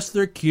 Yes,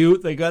 they're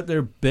cute. They got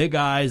their big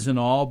eyes and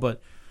all,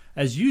 but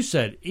as you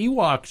said,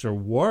 Ewoks are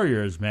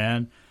warriors,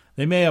 man.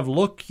 They may have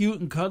looked cute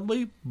and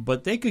cuddly,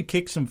 but they could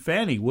kick some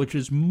fanny, which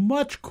is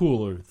much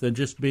cooler than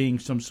just being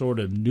some sort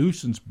of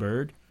nuisance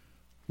bird.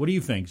 What do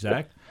you think,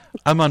 Zach?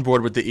 I'm on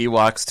board with the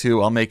Ewoks,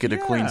 too. I'll make it a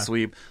clean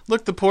sweep.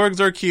 Look, the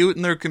Porgs are cute,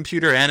 and they're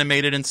computer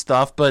animated and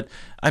stuff, but,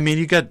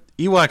 you got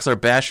Ewoks are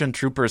bashing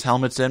troopers'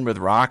 helmets in with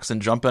rocks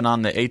and jumping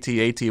on the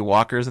AT-AT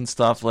walkers and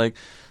stuff.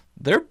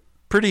 They're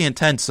pretty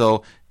intense,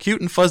 so cute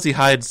and fuzzy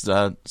hides,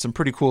 some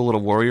pretty cool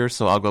little warriors,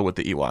 so I'll go with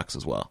the Ewoks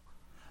as well.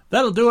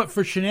 That'll do it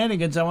for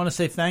Shenanigans. I want to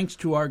say thanks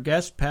to our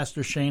guest,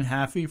 Pastor Shane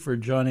Haffey, for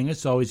joining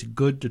us. Always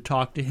good to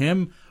talk to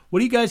him. What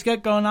do you guys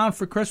got going on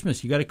for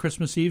Christmas? You got a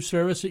Christmas Eve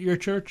service at your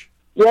church?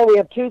 Yeah, we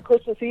have 2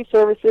 Christmas Eve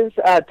services,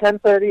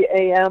 10:30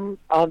 a.m.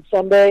 on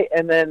Sunday,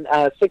 and then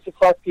 6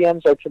 o'clock p.m.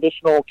 is our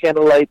traditional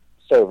candlelight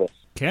service.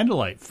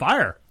 Candlelight,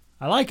 fire.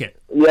 I like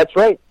it. That's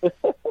right.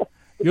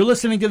 You're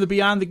listening to the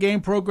Beyond the Game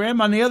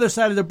program. On the other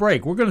side of the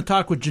break, we're going to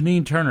talk with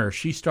Janine Turner.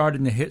 She starred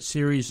in the hit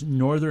series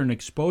Northern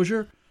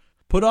Exposure.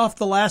 Put off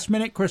the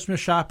last-minute Christmas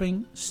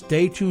shopping.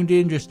 Stay tuned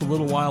in just a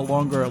little while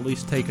longer. At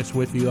least take us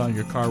with you on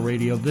your car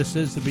radio. This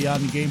is the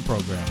Beyond the Game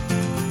program.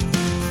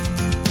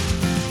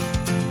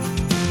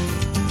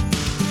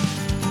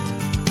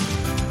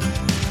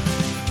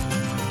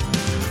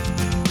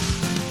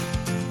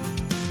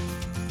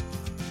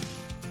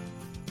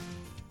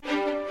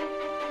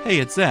 Hey,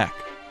 it's Zach.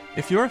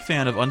 If you're a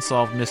fan of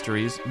unsolved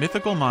mysteries,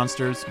 mythical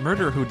monsters,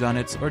 murder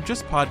whodunits, or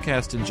just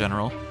podcasts in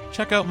general,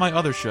 check out my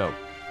other show,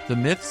 the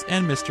Myths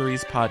and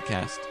Mysteries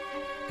Podcast.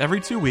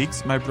 Every 2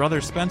 weeks, my brother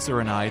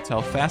Spencer and I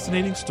tell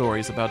fascinating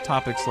stories about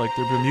topics like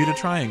the Bermuda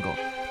Triangle,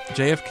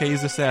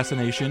 JFK's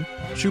assassination,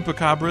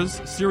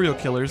 chupacabras, serial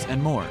killers,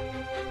 and more.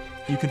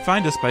 You can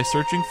find us by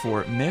searching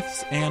for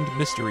Myths and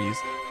Mysteries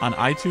on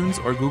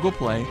iTunes or Google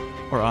Play,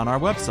 or on our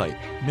website,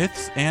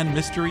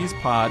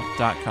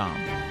 mythsandmysteriespod.com.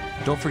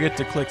 Don't forget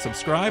to click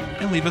subscribe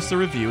and leave us a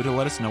review to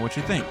let us know what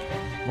you think.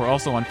 We're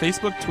also on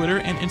Facebook, Twitter,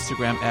 and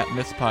Instagram at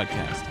Myths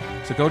Podcast.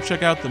 So go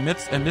check out the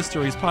Myths and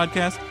Mysteries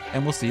Podcast,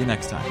 and we'll see you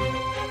next time.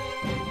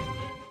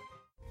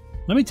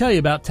 Let me tell you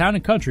about Town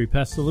 & Country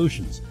Pest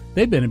Solutions.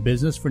 They've been in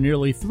business for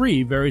nearly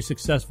 3 very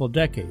successful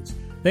decades.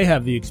 They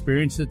have the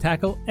experience to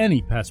tackle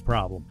any pest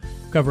problem,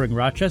 covering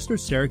Rochester,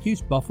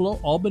 Syracuse, Buffalo,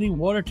 Albany,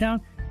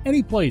 Watertown.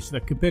 Any place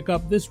that can pick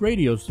up this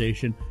radio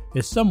station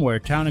is somewhere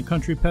Town &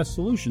 Country Pest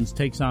Solutions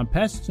takes on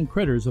pests and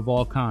critters of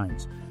all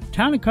kinds.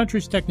 Town &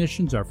 Country's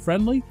technicians are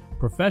friendly,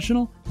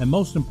 professional, and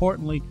most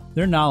importantly,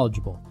 they're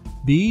knowledgeable.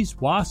 Bees,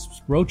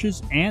 wasps,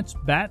 roaches, ants,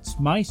 bats,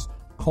 mice,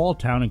 call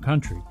Town &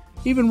 Country.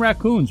 Even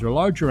raccoons or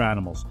larger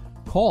animals,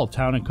 call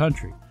Town &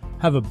 Country.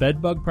 Have a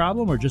bed bug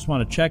problem or just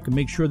want to check and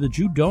make sure that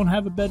you don't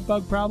have a bed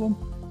bug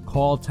problem?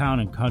 Call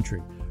Town &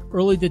 Country.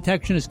 Early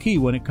detection is key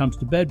when it comes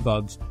to bed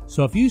bugs,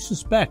 so if you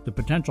suspect a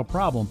potential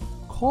problem,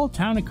 call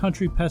Town &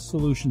 Country Pest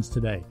Solutions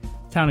today.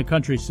 Town &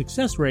 Country's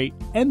success rate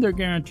and their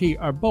guarantee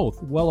are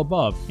both well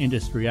above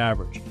industry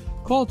average.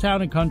 Call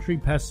Town & Country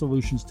Pest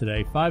Solutions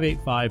today,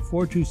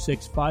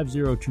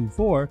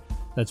 585-426-5024.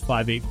 That's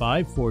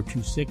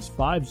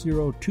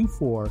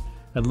 585-426-5024.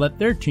 And let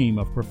their team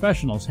of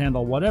professionals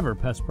handle whatever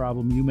pest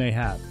problem you may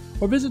have.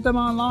 Or visit them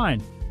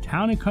online,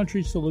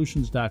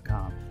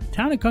 townandcountrysolutions.com.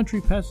 Town &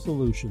 Country Pest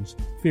Solutions,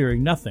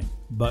 fearing nothing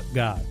but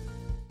God.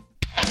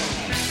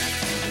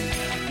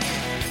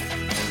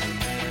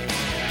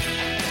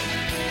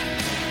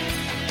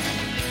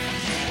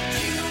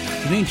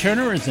 Janine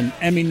Turner is an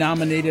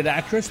Emmy-nominated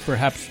actress,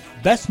 perhaps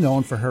best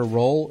known for her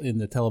role in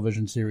the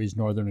television series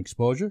Northern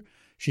Exposure.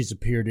 She's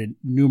appeared in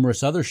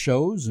numerous other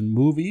shows and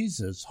movies,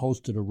 has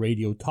hosted a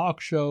radio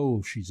talk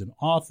show. She's an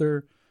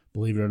author.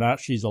 Believe it or not,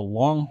 she's a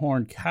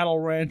Longhorn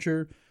cattle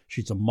rancher.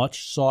 She's a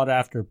much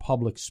sought-after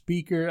public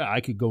speaker.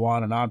 I could go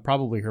on and on.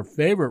 Probably her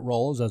favorite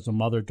role is as a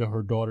mother to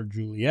her daughter,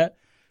 Juliet.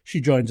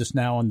 She joins us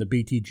now on the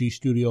BTG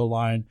studio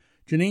line.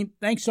 Janine,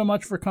 thanks so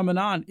much for coming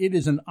on. It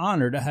is an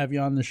honor to have you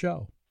on the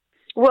show.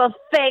 Well,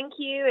 thank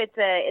you.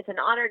 It's an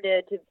honor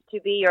to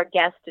be your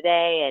guest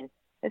today, and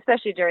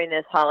especially during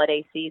this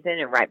holiday season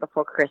and right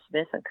before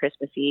Christmas and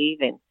Christmas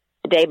Eve and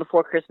the day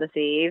before Christmas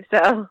Eve.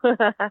 So,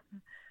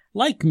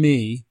 like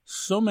me,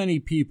 so many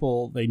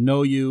people, they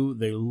know you,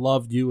 they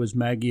loved you as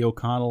Maggie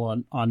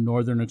O'Connell on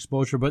Northern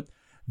Exposure, but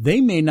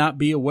they may not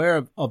be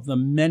aware of the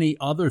many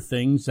other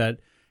things that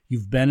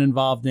you've been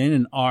involved in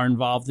and are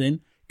involved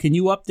in. Can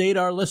you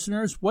update our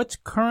listeners? What's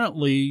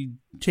currently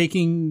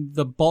taking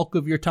the bulk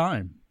of your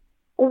time?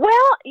 Well,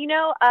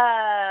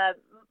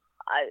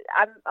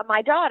 I'm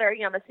my daughter.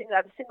 I'm a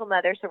single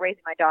mother, so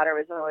raising my daughter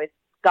was always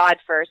God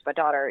first. My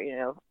daughter,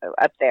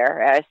 up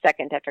there,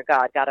 second after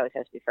God. God always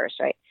has to be first,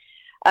 right?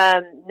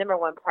 Number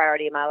one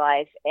priority in my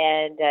life,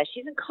 and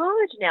she's in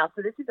college now,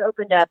 so this has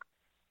opened up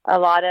a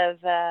lot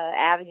of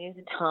avenues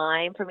and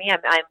time for me.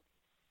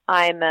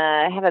 I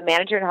have a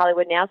manager in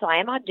Hollywood now, so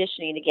I am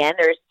auditioning again.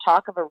 There's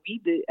talk of a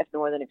reboot of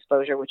Northern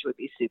Exposure, which would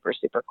be super,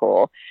 super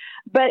cool.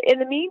 But in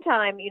the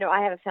meantime,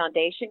 I have a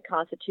foundation,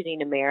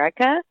 Constituting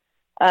America,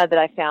 that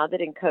I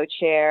founded and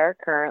co-chair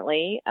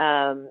currently,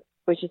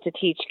 which is to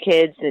teach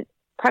kids,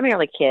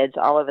 primarily kids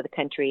all over the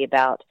country,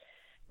 about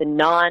the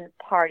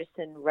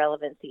nonpartisan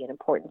relevancy and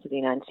importance of the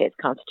United States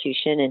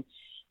Constitution. And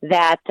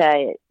that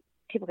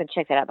people can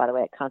check that out, by the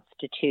way, at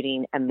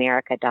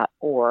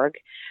constitutingamerica.org.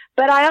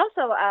 But I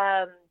also...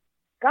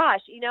 I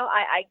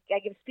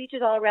give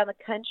speeches all around the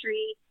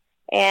country,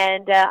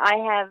 and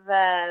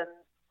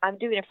I'm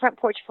doing a Front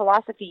Porch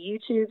Philosophy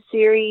YouTube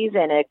series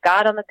and a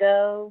God on the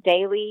Go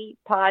daily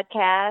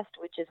podcast,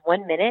 which is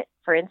 1 minute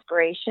for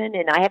inspiration,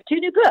 and I have 2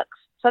 new books.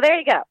 So there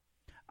you go.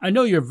 I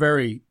know you're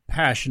very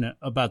passionate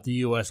about the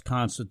U.S.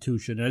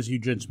 Constitution, as you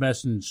just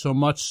mentioned, so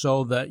much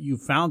so that you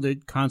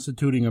founded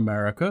Constituting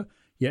America.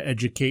 You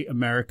educate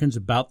Americans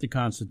about the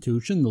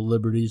Constitution, the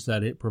liberties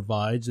that it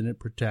provides and it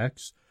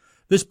protects.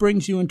 This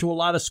brings you into a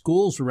lot of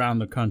schools around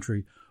the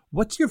country.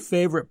 What's your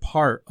favorite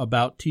part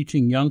about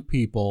teaching young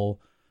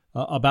people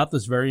about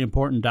this very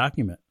important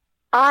document?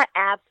 I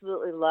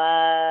absolutely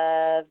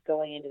love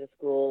going into the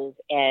schools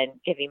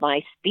and giving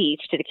my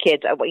speech to the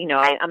kids. I'm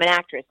an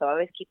actress, so I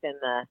always keep them,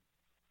 I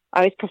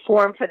always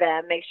perform for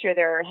them, make sure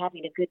they're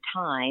having a good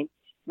time.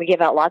 We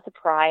give out lots of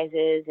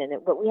prizes,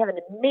 but we have an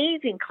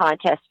amazing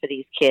contest for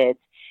these kids,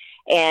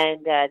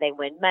 and they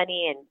win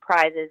money and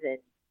prizes and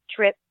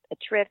a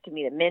trip to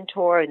meet a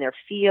mentor in their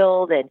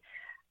field, and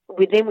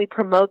we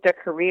promote their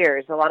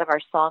careers. A lot of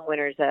our song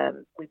winners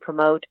we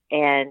promote,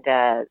 and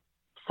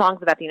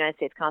songs about the United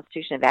States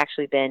Constitution have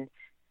actually been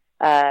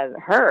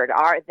heard.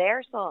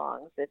 Their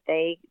songs that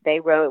they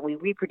wrote, we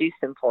reproduce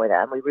them for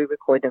them, we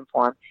re-record them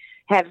for them,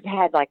 have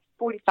had like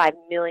 45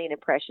 million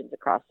impressions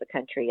across the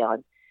country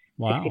on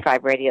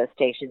 65 radio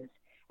stations.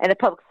 And the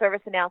public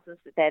service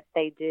announcements that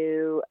they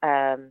do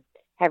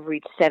have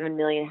reached 7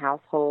 million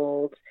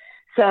households.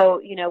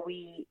 So,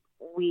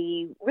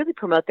 we really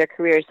promote their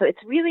careers. So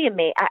it's really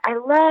amazing. I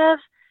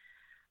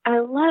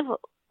love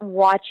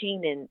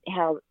watching and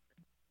how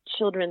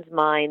children's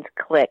minds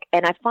click.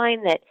 And I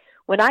find that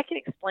when I can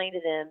explain to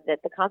them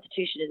that the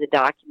Constitution is a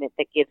document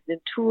that gives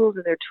them tools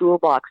in their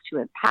toolbox to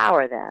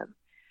empower them,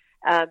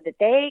 that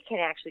they can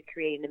actually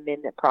create an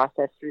amendment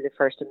process through the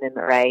First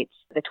Amendment rights.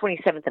 The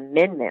 27th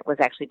Amendment was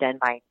actually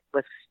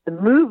the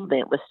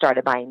movement was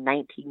started by a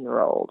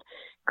 19-year-old,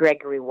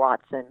 Gregory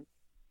Watson.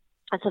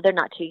 And so they're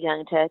not too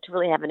young to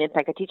really have an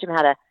impact. I teach them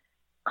how to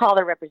call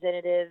their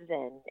representatives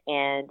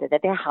and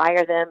that they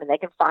hire them and they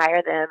can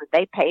fire them and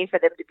they pay for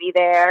them to be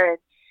there.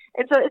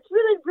 And so it's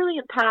really, really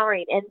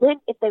empowering. And then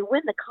if they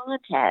win the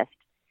contest,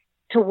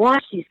 to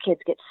watch these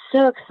kids get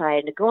so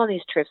excited to go on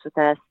these trips with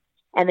us,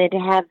 and then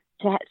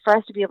for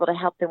us to be able to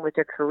help them with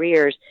their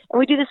careers. And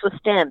we do this with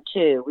STEM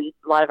too.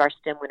 A lot of our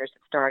STEM winners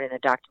have starred in a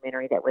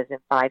documentary that was in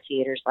 5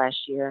 theaters last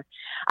year.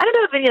 I don't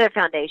know of any other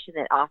foundation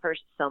that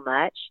offers so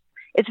much.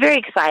 it's very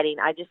exciting.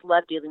 I just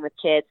love dealing with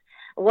kids.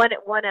 One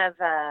of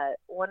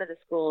the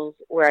schools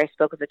where I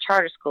spoke was a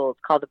charter school. It's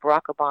called the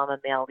Barack Obama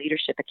Male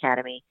Leadership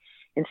Academy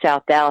in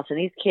South Dallas, and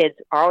these kids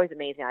are always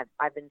amazing.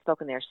 I've been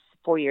spoken there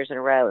 4 years in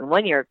a row, and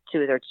 1 year,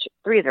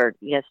 three of their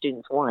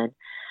students won.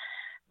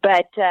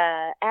 But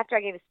after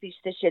I gave a speech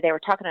this year, they were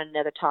talking on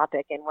another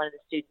topic, and one of the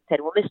students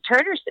said, "Well, Miss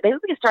Turner, maybe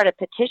we can start a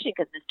petition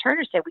because Miss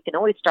Turner said we can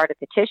always start a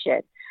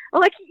petition."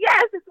 I'm like,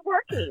 "Yes, it's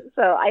working."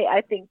 So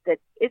I think that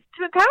it's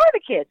to empower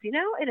the kids, in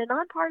a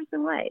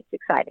nonpartisan way. It's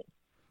exciting.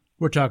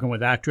 We're talking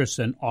with actress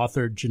and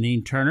author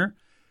Janine Turner.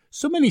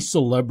 So many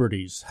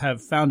celebrities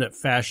have found it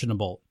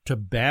fashionable to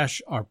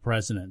bash our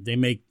president. They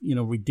make,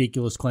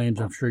 ridiculous claims.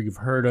 I'm sure you've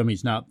heard them.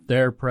 He's not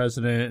their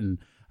president, and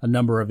a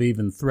number have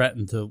even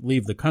threatened to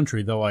leave the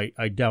country, though I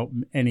doubt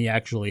any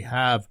actually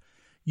have.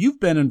 You've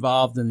been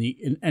involved in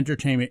the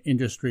entertainment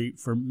industry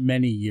for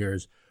many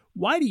years.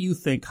 Why do you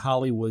think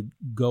Hollywood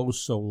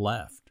goes so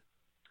left?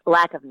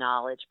 Lack of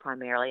knowledge,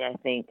 primarily, I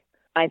think.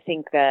 I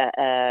think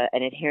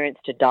an adherence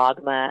to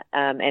dogma,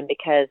 and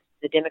because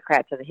the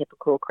Democrats are the hip and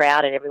cool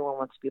crowd, and everyone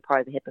wants to be part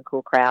of the hip and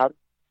cool crowd,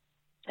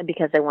 and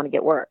because they want to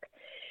get work.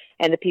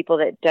 And the people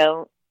that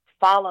don't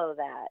follow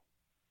that,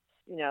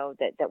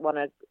 that want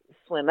to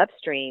swim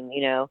upstream,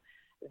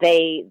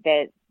 they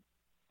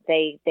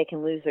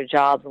can lose their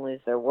jobs and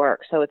lose their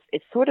work. So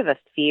it's sort of a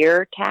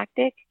fear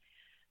tactic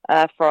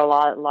for a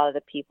lot of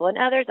the people, and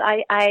others.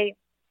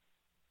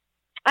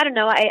 I don't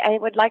know. I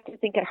would like to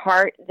think at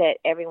heart that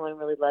everyone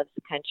really loves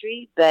the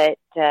country, but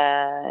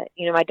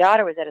my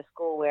daughter was at a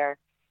school where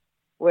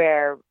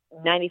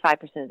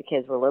 95% of the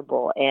kids were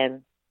liberal,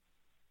 and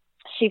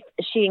she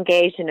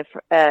engaged in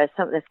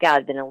something. This guy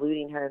had been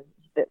eluding her, a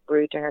bit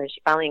rude to her, and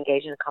she finally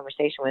engaged in a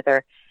conversation with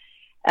her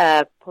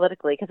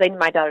politically, because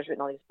my daughter's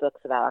written all these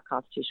books about our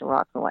Constitution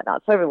rocks and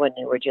whatnot, so everyone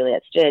knew where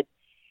Juliet stood.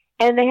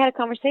 And they had a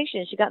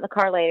conversation. She got in the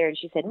car later, and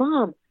she said,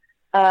 "Mom,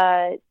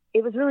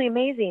 it was really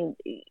amazing.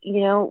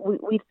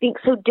 We think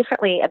so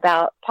differently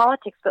about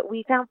politics, but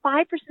we found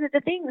 5% of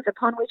the things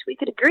upon which we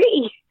could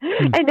agree,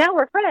 and now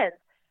we're friends."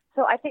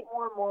 So I think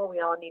more and more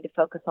we all need to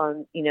focus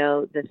on,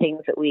 the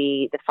things that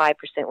the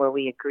 5% where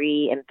we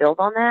agree, and build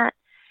on that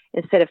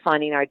instead of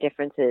finding our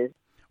differences.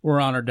 We're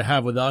honored to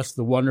have with us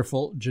the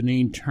wonderful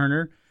Janine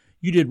Turner.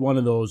 You did one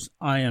of those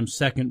I Am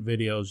Second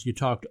videos. You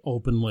talked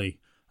openly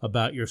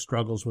about your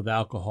struggles with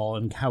alcohol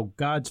and how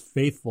God's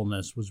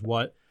faithfulness was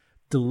what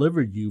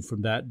delivered you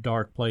from that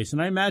dark place.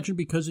 And I imagine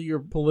because of your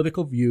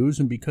political views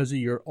and because of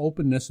your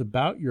openness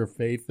about your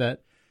faith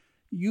that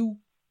you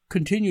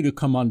continue to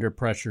come under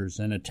pressures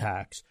and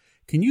attacks.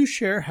 Can you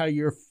share how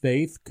your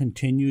faith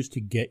continues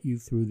to get you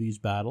through these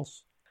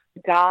battles?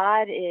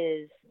 God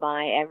is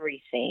my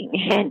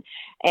everything,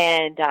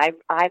 and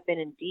I've been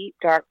in deep,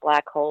 dark,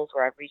 black holes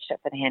where I've reached up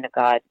for the hand of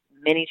God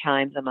many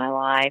times in my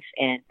life,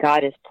 and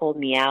God has pulled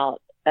me out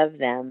of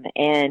them.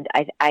 And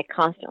I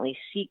constantly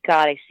seek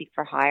God. I seek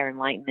for higher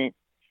enlightenment,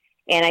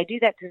 and I do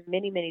that through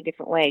many, many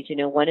different ways.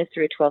 One is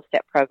through a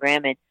 12-step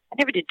program, and I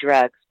never did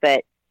drugs,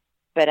 but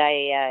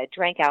I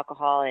drank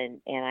alcohol,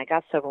 and I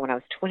got sober when I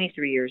was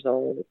 23 years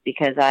old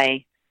because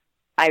I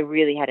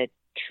really had a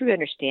true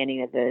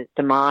understanding of the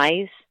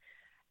demise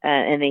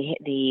and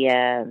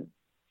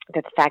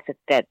the fact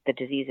that the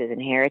disease is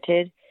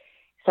inherited.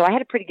 So I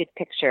had a pretty good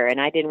picture, and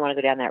I didn't want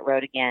to go down that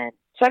road again.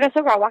 So I got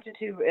sober. I walked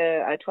into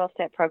a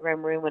 12-step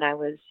program room when I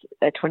was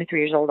 23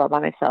 years old all by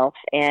myself,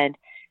 and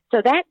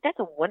so that's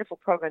a wonderful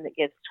program that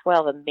gives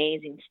 12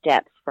 amazing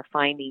steps for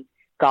finding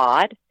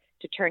God,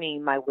 to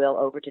turning my will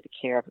over to the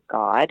care of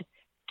God,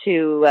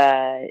 to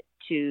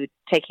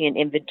taking an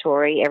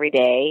inventory every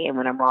day, and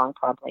when I'm wrong,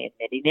 promptly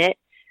admitting it.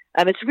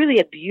 It's really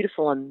a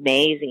beautiful,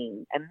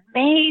 amazing. A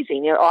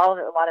lot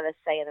of us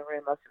say in the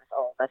room, most of us,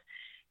 all of us,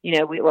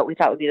 what we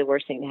thought would be the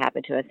worst thing to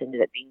happen to us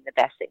ended up being the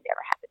best thing that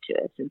ever happened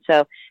to us. And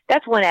so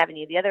that's one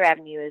avenue. The other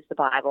avenue is the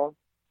Bible.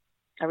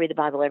 I read the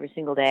Bible every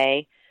single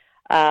day,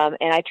 and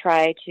I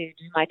try to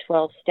do my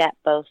 12-step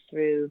both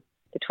through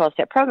the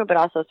 12-step program, but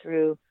also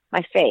through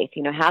my faith.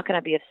 How can I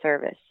be of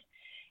service?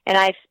 And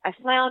I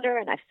flounder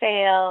and I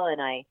fail,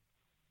 and I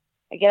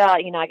get out,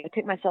 I got to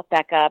pick myself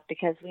back up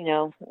because,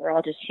 we're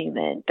all just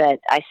human, but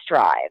I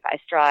strive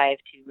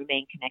to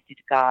remain connected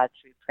to God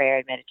through prayer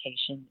and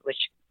meditation,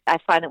 which I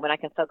find that when I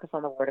can focus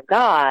on the Word of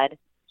God,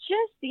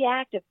 just the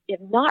act of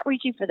not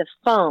reaching for the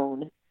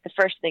phone the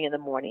first thing in the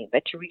morning,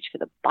 but to reach for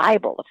the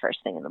Bible the first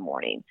thing in the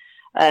morning,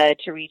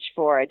 to reach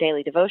for a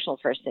daily devotional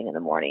first thing in the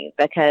morning,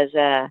 because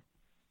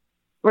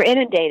we're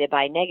inundated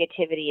by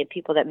negativity and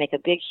people that make a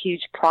big,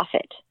 huge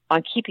profit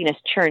on keeping us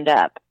churned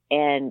up.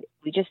 And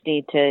we just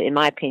need to, in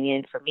my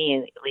opinion, for me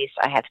at least,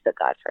 I have to put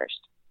God first.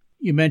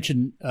 You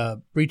mentioned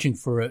reaching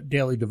for a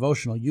daily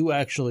devotional. You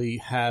actually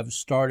have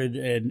started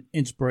an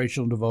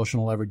inspirational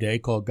devotional every day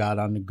called God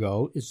on the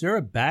Go. Is there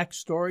a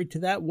backstory to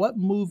that? What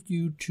moved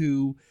you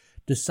to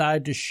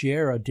decide to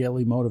share a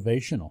daily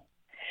motivational?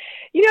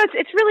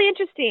 It's really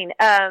interesting.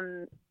 I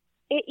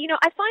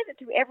find that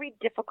through every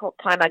difficult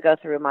time I go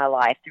through in my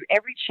life, through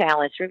every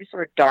challenge, through every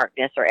sort of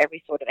darkness or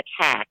every sort of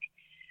attack,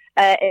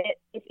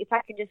 if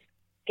I can just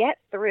get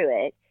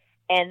through it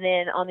And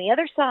then on the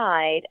other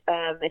side,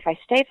 if I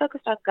stay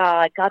focused on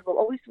God, God will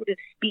always sort of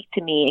speak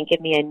to me and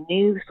give me a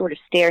new sort of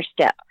stair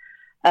step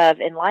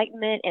of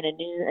enlightenment and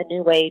a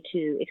new way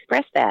to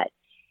express that.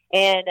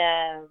 And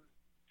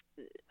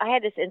I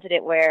had this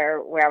incident where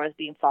I was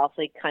being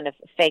falsely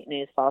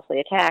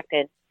attacked,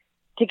 and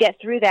to get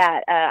through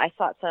that, I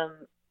sought some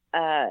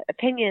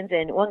opinions,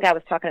 and one guy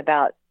was talking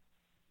about,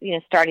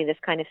 starting this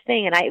kind of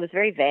thing, and it was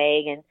very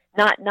vague and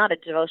not a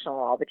devotional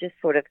at all, but just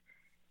sort of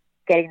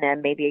getting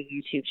them maybe a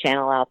YouTube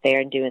channel out there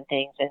and doing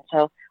things. And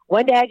so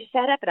one day I just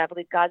sat up, and I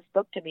believe God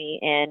spoke to me,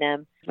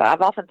 and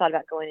I've often thought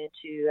about going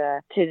into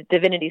to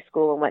divinity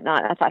school and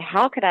whatnot. I thought,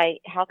 how could I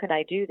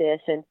do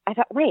this? And I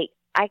thought, wait,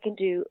 I can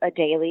do a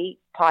daily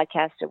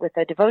podcast with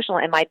a devotional.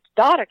 And my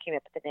daughter came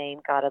up with the name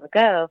God on the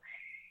Go.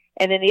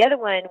 And then the other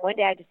one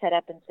day I just sat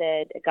up and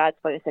said, God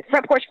spoke and said,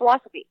 Front Porch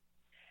Philosophy,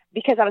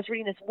 because I was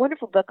reading this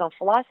wonderful book on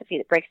philosophy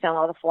that breaks down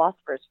all the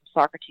philosophers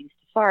from Socrates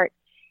to Sartre.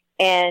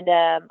 And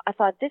I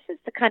thought, this is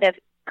the kind of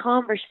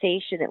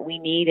conversation that we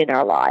need in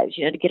our lives,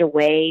 to get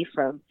away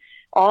from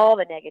all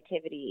the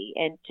negativity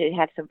and to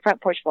have some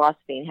front porch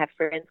philosophy and have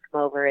friends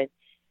come over and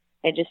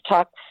just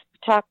talk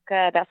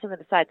about something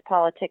besides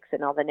politics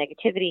and all the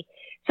negativity.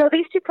 So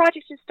these two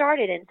projects just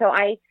started. And so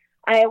I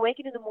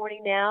awaken in the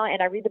morning now,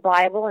 and I read the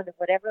Bible, and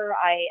whatever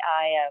I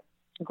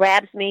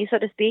grabs me, so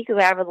to speak,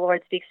 whoever the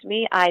Lord speaks to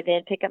me, I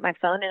then pick up my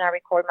phone and I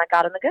record my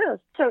God on the Go.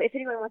 So if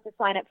anyone wants to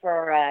sign up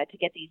for to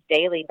get these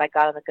daily by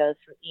God on the Go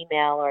through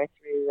email or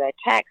through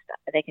text,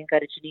 they can go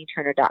to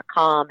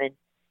JanineTurner.com and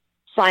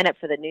sign up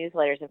for the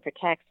newsletters and for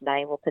text, and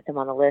I will put them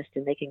on the list,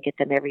 and they can get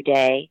them every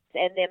day.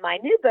 And then my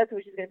new book,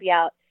 which is going to be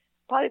out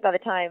probably by the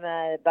time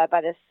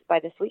by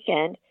this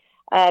weekend,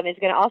 is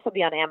going to also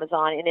be on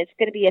Amazon, and it's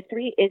going to be it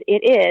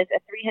is a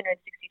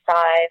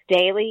 365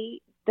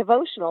 daily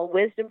devotional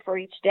wisdom for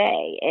each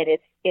day, and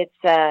it's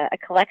a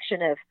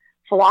collection of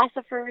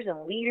philosophers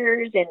and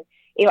leaders, and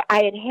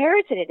I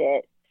inherited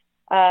it.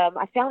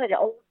 I found it an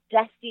old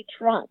dusty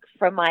trunk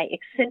from my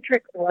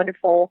eccentric,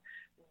 wonderful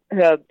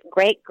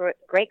great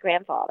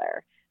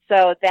grandfather.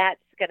 So that's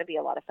going to be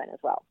a lot of fun as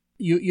well.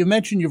 You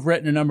mentioned you've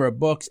written a number of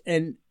books,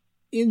 and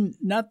in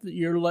not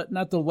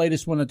the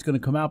latest one that's going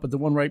to come out, but the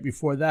one right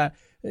before that,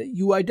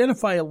 you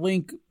identify a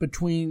link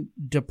between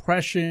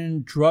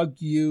depression, drug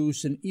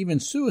use, and even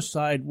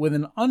suicide with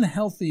an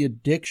unhealthy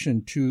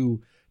addiction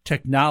to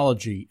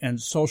technology and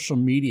social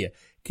media.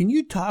 Can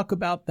you talk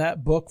about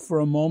that book for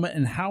a moment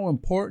and how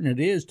important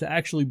it is to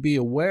actually be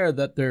aware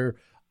that they're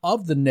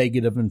of the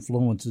negative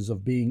influences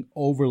of being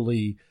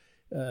overly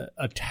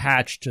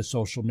attached to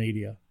social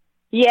media?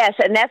 Yes,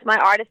 and that's my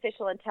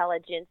artificial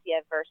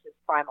intelligentsia versus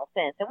primal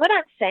sense. And what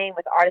I'm saying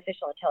with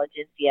artificial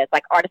intelligentsia is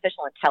like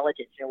artificial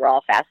intelligence, and we're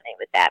all fascinated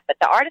with that. But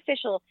the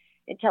artificial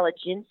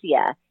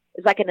intelligentsia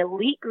is like an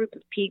elite group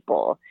of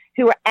people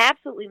who are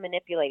absolutely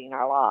manipulating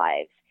our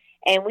lives.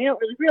 And we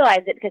don't really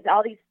realize it because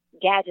all these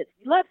gadgets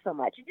we love so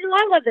much. And,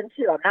 I love them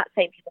too. I'm not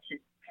saying people should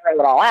throw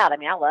it all out. I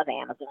mean, I love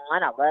Amazon.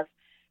 I love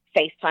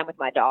FaceTime with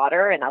my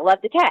daughter, and I love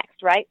the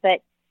text, right?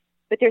 But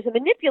there's a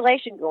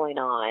manipulation going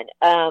on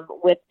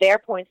with their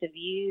points of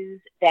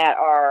views that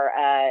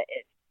are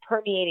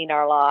permeating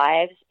our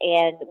lives,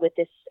 and with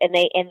this, and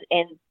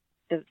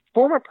the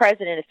former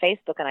president of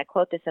Facebook, and I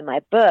quote this in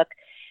my book,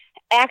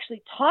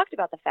 actually talked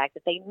about the fact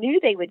that they knew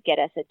they would get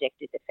us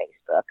addicted to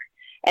Facebook,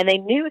 and they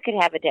knew it could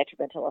have a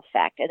detrimental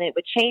effect, and it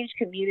would change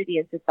community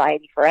and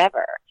society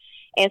forever.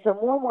 And so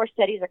more and more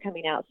studies are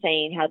coming out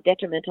saying how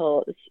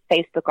detrimental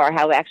Facebook are,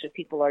 how actually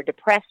people are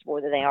depressed more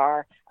than they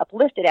are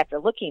uplifted after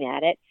looking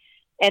at it,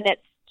 and that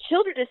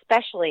children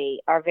especially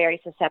are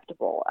very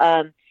susceptible.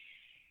 And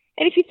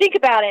if you think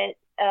about it,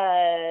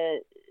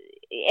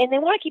 and they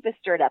want to keep us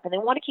stirred up, and they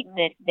want to keep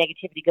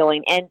negativity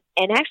going, and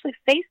actually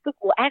Facebook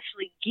will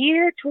actually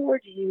gear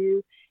towards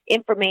you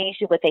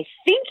information what they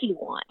think you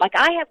want. Like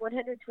I have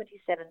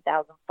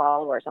 127,000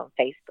 followers on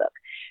Facebook,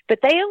 but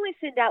they only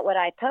send out what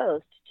I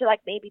post to like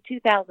maybe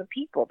 2,000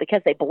 people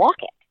because they block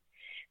it.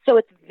 So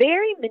it's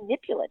very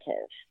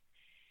manipulative.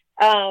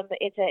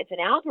 It's an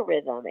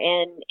algorithm,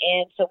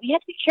 and so we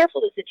have to be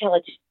careful with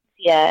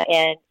intelligentsia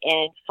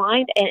and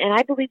find, and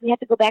I believe we have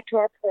to go back to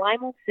our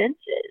primal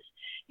senses,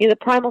 the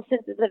primal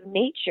senses of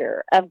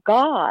nature, of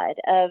God,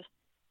 of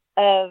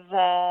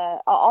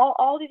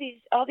all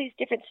these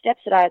different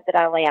steps that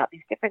I lay out,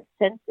 these different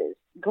senses,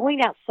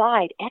 going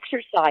outside,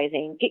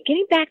 exercising,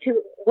 getting back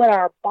to what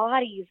our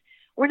bodies,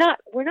 we're not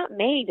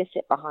made to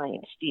sit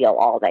behind steel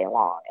all day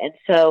long, and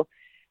so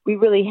we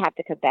really have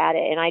to combat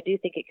it. And I do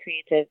think it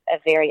creates a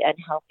very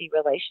unhealthy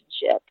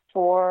relationship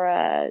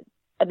for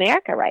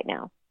America right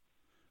now.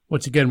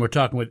 Once again, we're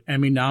talking with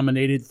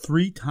Emmy-nominated,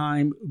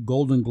 3-time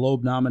Golden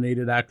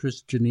Globe-nominated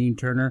actress Janine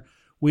Turner.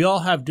 We all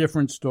have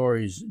different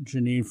stories,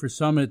 Janine. For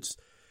some, it's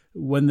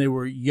when they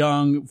were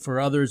young. For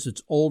others,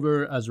 it's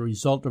older as a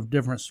result of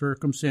different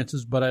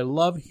circumstances. But I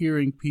love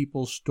hearing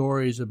people's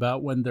stories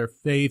about when their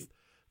faith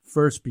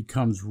first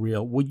becomes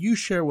real. Would you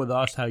share with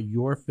us how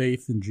your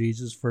faith in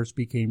Jesus first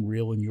became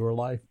real in your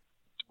life?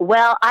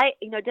 Well,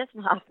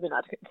 Dustin Hoffman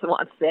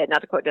once said,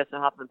 not to quote Dustin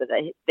Hoffman, but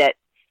that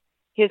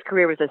his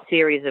career was a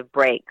series of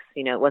breaks.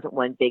 You know, it wasn't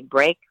one big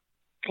break.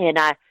 And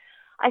I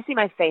see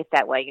my faith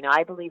that way. You know,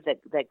 I believe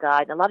that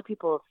God, a lot of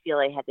people feel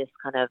they had this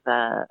kind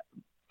of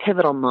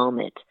pivotal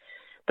moment.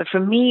 But for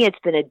me, it's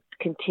been a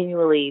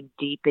continually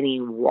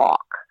deepening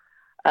walk,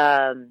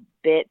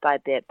 bit by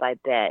bit by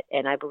bit.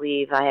 And I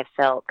believe I have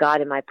felt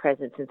God in my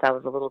presence since I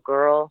was a little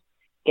girl,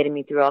 getting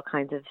me through all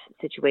kinds of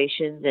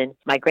situations. And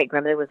my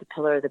great-grandmother was a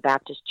pillar of the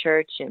Baptist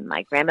church, and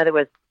my mother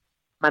was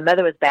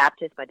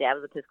Baptist, my dad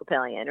was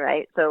Episcopalian,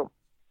 right? So,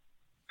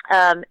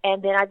 and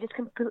then I just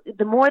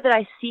the more that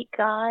I seek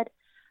God,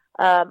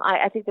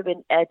 I think there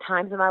have been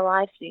times in my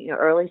life, you know,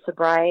 early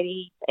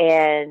sobriety,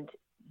 and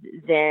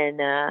then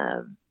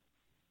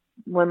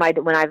when I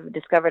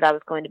discovered I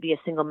was going to be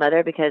a single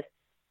mother, because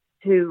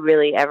who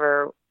really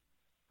ever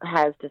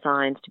has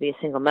designs to be a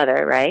single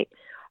mother, right?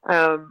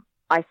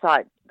 I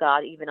sought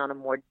God even on a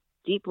more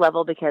deep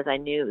level, because I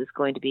knew it was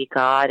going to be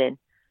God and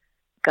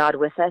God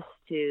with us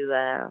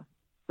to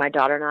my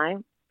daughter and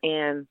I,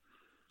 and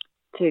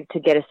to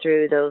get us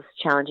through those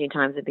challenging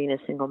times of being a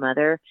single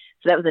mother.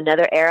 So that was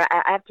another era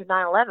after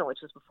 9/11, which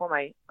was before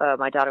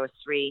my daughter was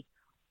 3.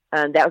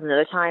 That was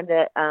another time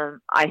that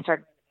I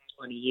started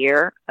in a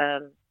year.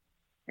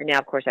 And now,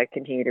 of course, I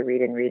continue to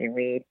read and read and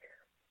read.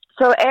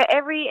 So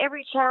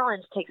every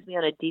challenge takes me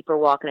on a deeper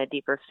walk and a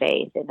deeper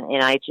faith.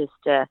 And I just,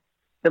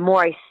 the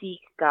more I seek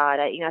God,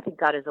 I think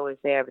God is always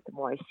there, but the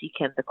more I seek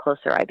Him, the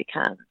closer I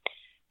become.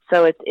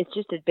 So it's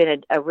just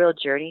been a real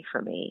journey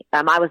for me.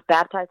 I was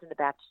baptized in the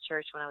Baptist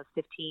church when I was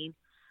 15.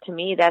 To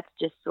me, that's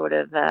just sort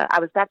of, I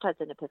was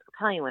baptized in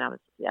Episcopalian when I was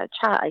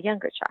a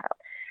younger child.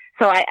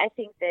 So I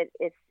think that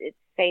it's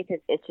faith,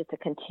 it's just a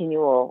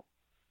continual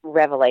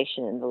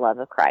revelation in the love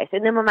of Christ.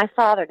 And then when my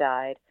father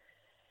died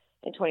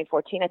in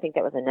 2014, I think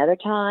that was another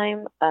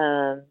time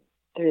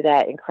through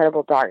that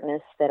incredible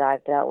darkness that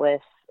I've dealt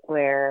with,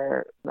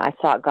 where I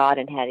sought God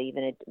and had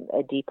even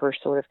a deeper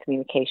sort of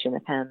communication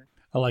with Him.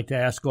 I like to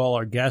ask all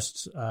our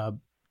guests,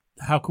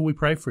 how can we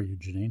pray for you,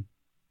 Janine?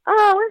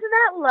 Oh, isn't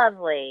that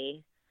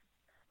lovely?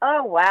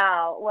 Oh,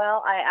 wow.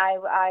 Well,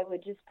 I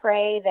would just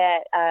pray that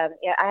I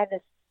have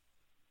this.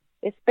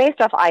 It's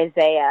based off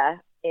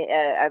Isaiah,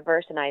 a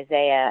verse in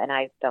Isaiah, and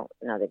I don't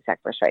know the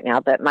exact verse right now,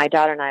 but my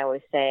daughter and I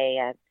always say,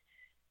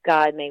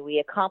 God, may we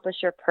accomplish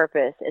your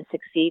purpose and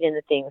succeed in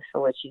the things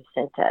for which you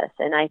sent us.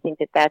 And I think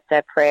that that's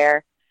a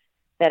prayer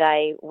that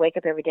I wake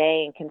up every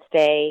day and can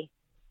stay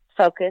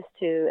focused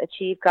to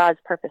achieve God's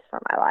purpose for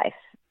my life.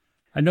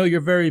 I know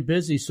you're very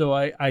busy, so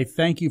I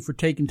thank you for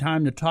taking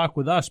time to talk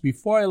with us.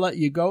 Before I let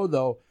you go,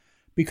 though,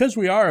 because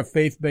we are a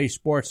faith-based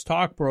sports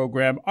talk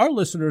program, our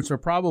listeners are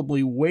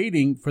probably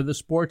waiting for the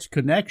sports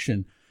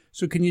connection.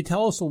 So can you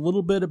tell us a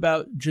little bit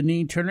about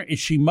Janine Turner? Is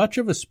she much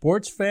of a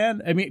sports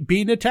fan? I mean,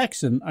 being a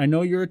Texan, I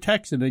know you're a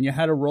Texan, and you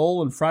had a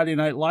role in Friday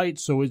Night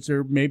Lights, so is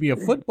there maybe a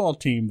football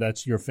team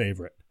that's your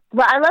favorite?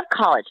 Well, I love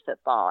college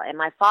football, and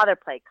my father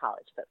played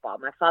college football.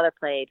 My father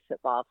played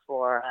football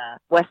for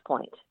West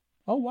Point.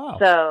 Oh, wow.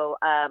 So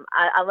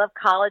I love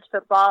college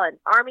football, and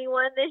Army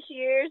won this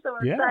year, so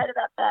we're excited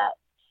about that.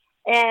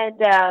 And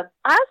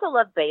I also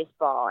love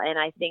baseball, and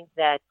I think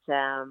that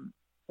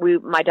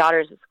my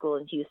daughter's at school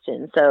in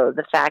Houston, so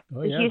the fact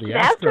the Houston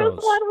Astros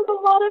won was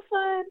a lot of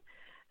fun.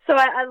 So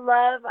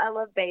I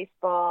love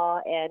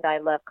baseball, and I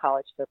love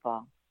college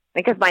football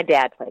because my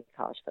dad played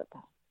college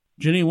football.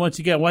 Janine, once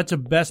again, what's the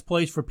best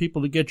place for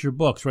people to get your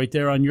books? Right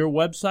there on your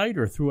website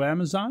or through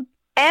Amazon?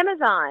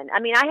 Amazon. I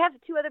mean, I have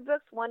 2 other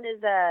books. One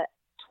is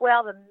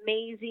 12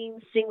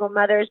 amazing single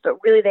mothers, but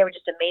really they were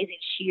just amazing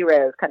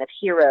sheroes, kind of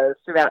heroes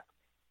throughout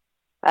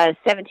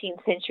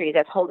 17th century.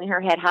 That's Holding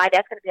Her Head High.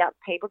 That's going to be out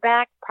in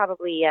paperback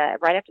probably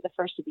right after the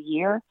first of the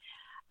year.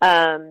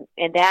 And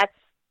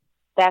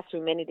that's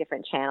through many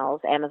different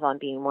channels, Amazon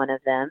being one of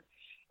them.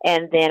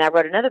 And then I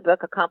wrote another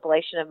book, a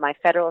compilation of my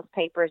Federalist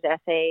Papers,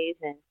 essays,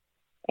 and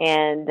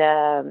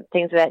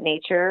things of that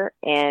nature.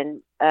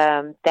 And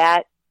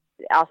that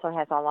also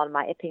has a lot of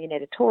my opinion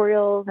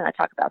editorials, and I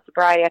talk about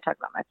sobriety. I talk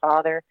about my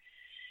father.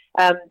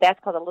 That's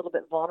called A Little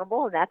Bit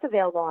Vulnerable, and that's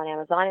available on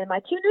Amazon. And my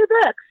 2 new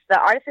books, The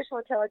Artificial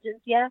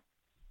Intelligentsia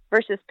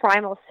versus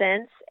Primal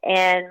Sense,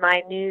 and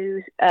my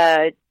new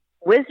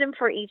Wisdom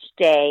for Each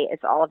Day.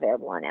 It's all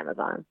available on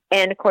Amazon.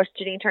 And, of course,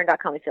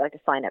 JanineTurner.com if you'd like to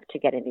sign up to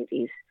get any of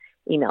these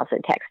emails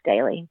and texts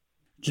daily.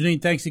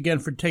 Janine, thanks again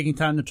for taking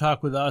time to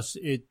talk with us.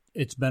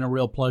 It's been a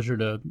real pleasure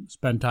to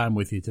spend time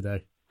with you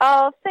today.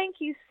 Oh, thank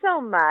you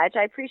so much.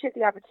 I appreciate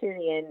the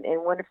opportunity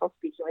and wonderful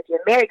speaking with you.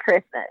 Merry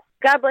Christmas.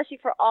 God bless you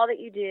for all that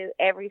you do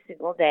every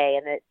single day,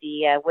 and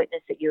the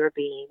witness that you're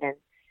being and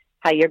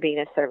how you're being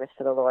of service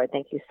for the Lord.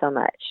 Thank you so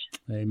much.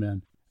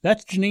 Amen.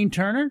 That's Janine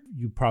Turner.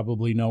 You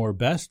probably know her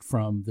best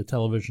from the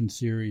television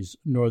series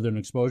Northern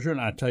Exposure.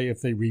 And I tell you,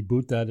 if they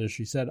reboot that, as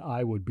she said,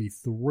 I would be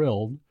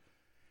thrilled.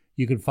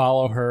 You can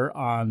follow her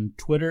on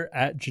Twitter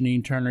at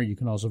Janine Turner. You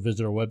can also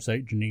visit her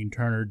website,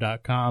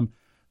 JanineTurner.com.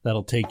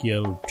 That'll take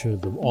you to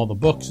all the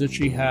books that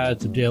she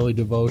had, to daily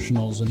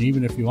devotionals, and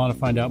even if you want to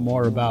find out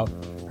more about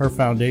her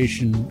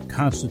foundation,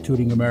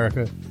 Constituting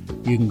America,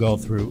 you can go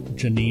through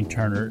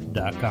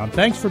JanineTurner.com.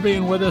 Thanks for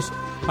being with us.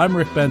 I'm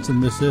Rick Benson.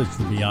 This is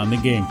the Beyond the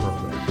Game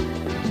program.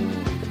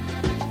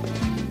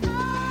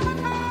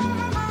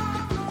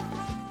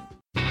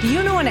 Do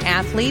you know an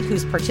athlete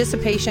whose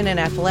participation in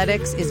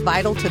athletics is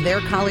vital to their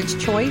college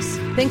choice?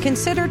 Then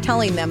consider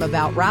telling them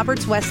about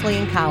Roberts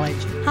Wesleyan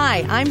College.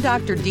 Hi, I'm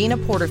Dr. Dina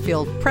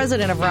Porterfield,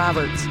 president of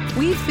Roberts.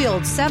 We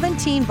field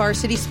 17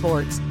 varsity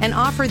sports and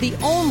offer the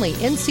only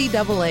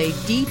NCAA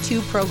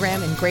D2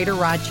 program in Greater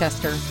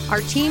Rochester.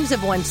 Our teams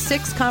have won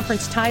 6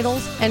 conference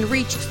titles and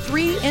reached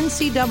 3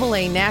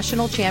 NCAA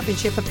national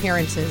championship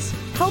appearances.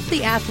 Help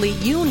the athlete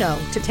you know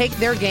to take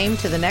their game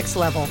to the next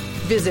level.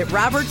 Visit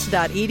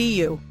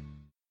roberts.edu.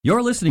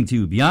 You're listening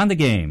to Beyond the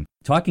Game,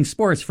 talking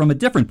sports from a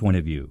different point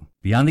of view.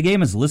 Beyond the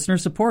Game is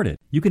listener-supported.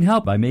 You can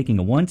help by making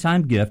a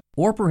one-time gift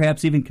or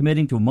perhaps even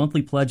committing to a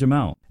monthly pledge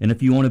amount. And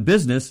if you own a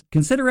business,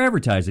 consider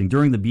advertising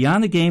during the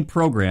Beyond the Game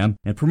program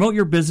and promote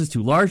your business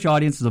to large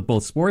audiences of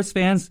both sports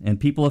fans and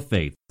people of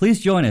faith.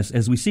 Please join us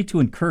as we seek to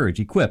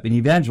encourage, equip, and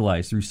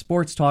evangelize through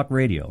sports talk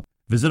radio.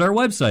 Visit our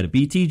website at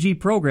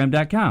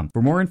btgprogram.com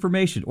for more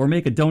information or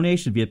make a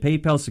donation via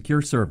PayPal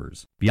secure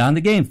servers. Beyond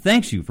the Game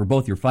thanks you for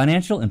both your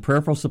financial and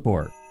prayerful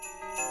support.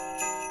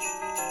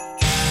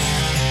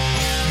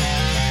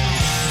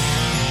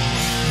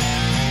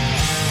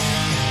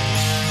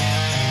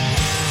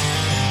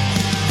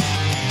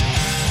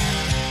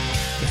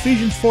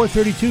 Ephesians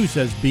 4:32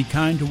 says, "Be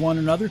kind to one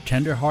another,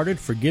 tender-hearted,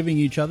 forgiving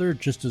each other,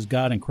 just as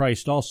God in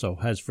Christ also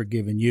has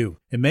forgiven you."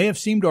 It may have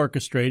seemed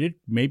orchestrated,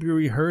 maybe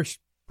rehearsed,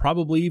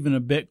 probably even a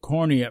bit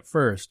corny at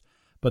first,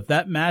 but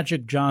that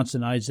Magic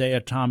Johnson, Isaiah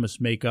Thomas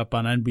makeup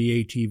on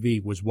NBA TV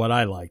was what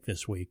I liked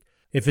this week.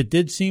 If it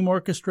did seem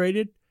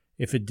orchestrated,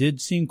 if it did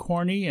seem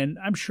corny, and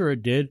I'm sure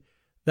it did,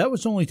 that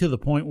was only to the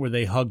point where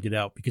they hugged it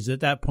out, because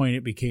at that point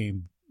it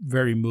became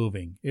very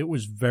moving. It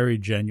was very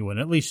genuine.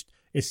 At least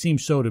it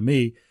seemed so to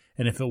me.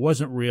 And if it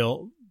wasn't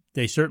real,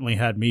 they certainly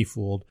had me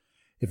fooled.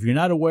 If you're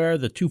not aware,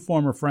 the two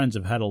former friends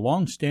have had a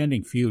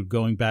long-standing feud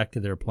going back to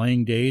their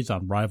playing days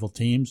on rival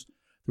teams.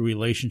 The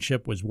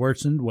relationship was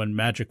worsened when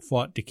Magic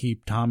fought to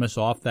keep Thomas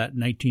off that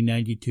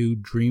 1992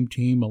 Dream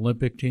Team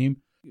Olympic team,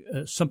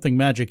 something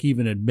Magic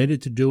even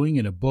admitted to doing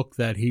in a book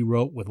that he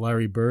wrote with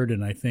Larry Bird,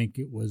 and I think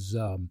it was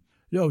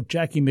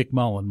Jackie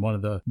McMullen, one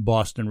of the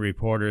Boston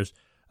reporters.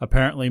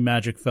 Apparently,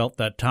 Magic felt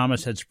that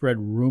Thomas had spread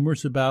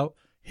rumors about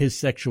his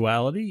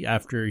sexuality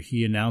after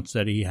he announced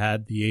that he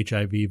had the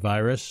HIV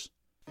virus.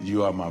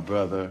 You are my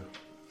brother.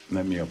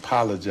 Let me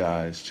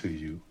apologize to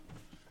you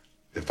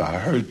if I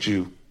hurt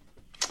you,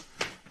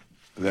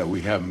 that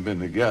we haven't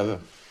been together.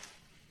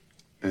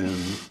 And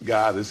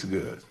God is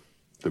good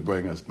to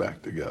bring us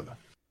back together.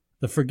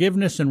 The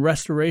forgiveness and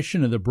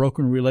restoration of the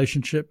broken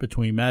relationship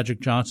between Magic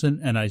Johnson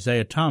and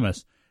Isaiah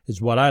Thomas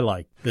is what I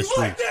like this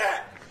week.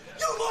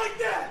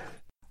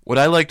 What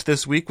I liked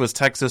this week was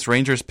Texas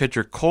Rangers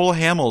pitcher Cole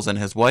Hamels and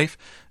his wife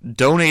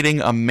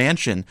donating a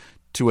mansion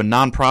to a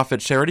nonprofit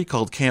charity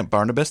called Camp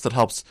Barnabas that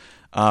helps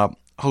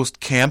host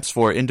camps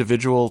for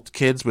individual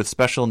kids with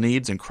special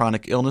needs and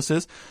chronic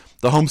illnesses.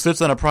 The home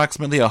sits on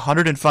approximately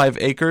 105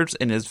 acres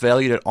and is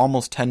valued at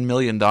almost $10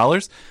 million.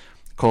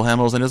 Cole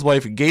Hamels and his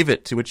wife gave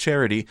it to a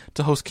charity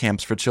to host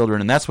camps for children,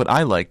 and that's what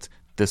I liked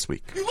this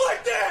week. You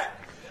like that?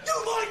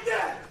 You like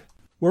that?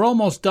 We're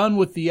almost done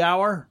with the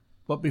hour.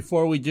 But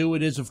before we do,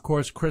 it is, of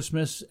course,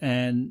 Christmas,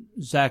 and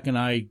Zach and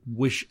I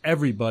wish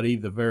everybody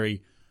the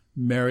very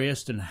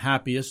merriest and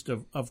happiest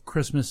of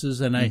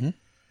Christmases. And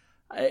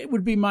it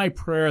would be my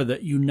prayer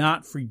that you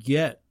not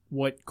forget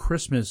what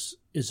Christmas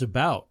is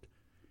about.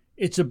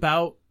 It's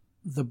about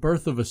the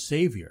birth of a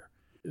Savior.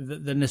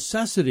 The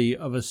necessity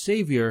of a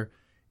Savior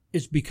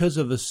is because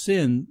of the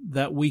sin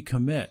that we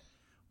commit.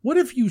 What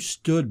if you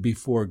stood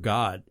before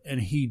God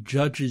and He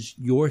judges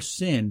your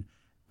sin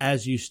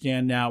as you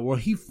stand now? Will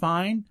He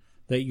find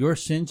that your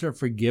sins are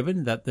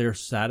forgiven, that they're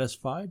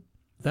satisfied?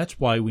 That's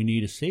why we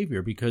need a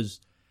Savior, because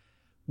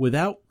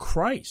without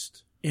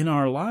Christ in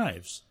our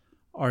lives,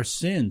 our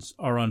sins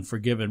are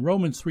unforgiven.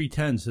 Romans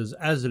 3:10 says,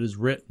 "As it is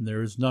written,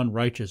 there is none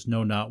righteous,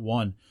 no, not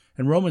one."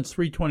 And Romans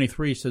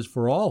 3:23 says,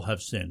 "For all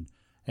have sinned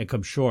and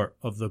come short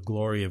of the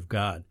glory of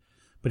God."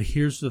 But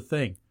here's the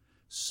thing.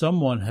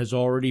 Someone has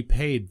already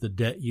paid the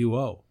debt you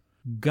owe.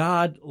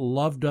 God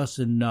loved us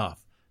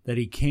enough that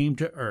He came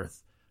to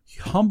earth. He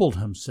humbled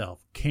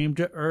Himself, came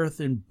to earth,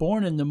 and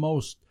born in the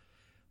most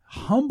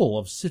humble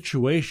of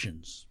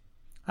situations.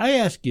 I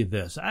ask you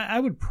this. I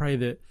would pray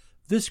that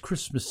this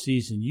Christmas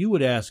season you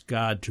would ask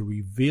God to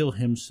reveal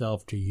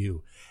Himself to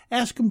you.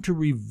 Ask Him to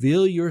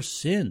reveal your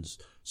sins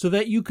so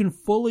that you can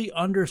fully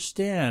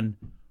understand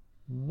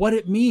what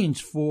it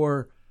means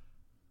for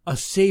a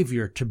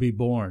Savior to be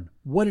born,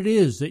 what it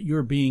is that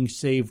you're being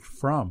saved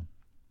from.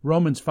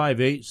 Romans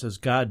 5:8 says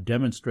God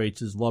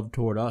demonstrates His love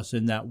toward us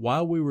in that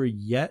while we were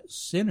yet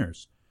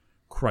sinners,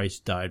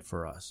 Christ died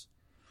for us.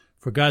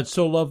 For God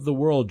so loved the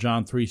world,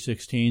 John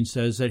 3:16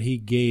 says, that He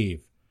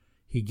gave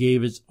He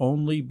gave his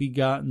only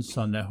begotten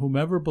Son, that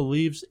whomever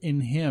believes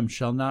in him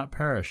shall not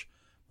perish,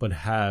 but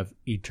have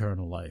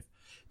eternal life.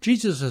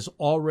 Jesus has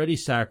already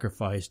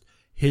sacrificed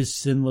his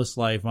sinless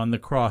life on the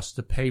cross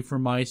to pay for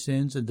my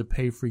sins and to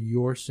pay for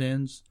your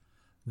sins.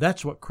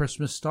 That's what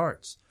Christmas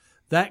starts.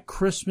 That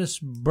Christmas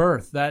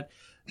birth, that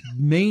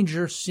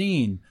manger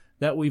scene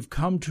that we've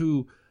come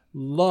to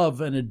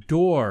love and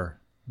adore,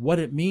 what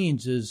it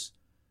means is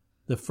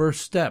the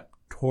first step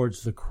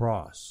towards the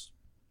cross.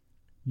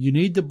 You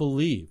need to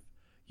believe.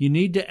 You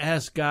need to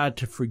ask God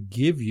to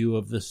forgive you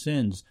of the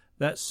sins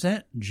that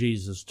sent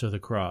Jesus to the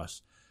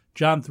cross.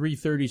 John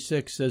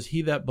 3:36 says,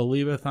 He that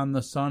believeth on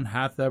the Son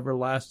hath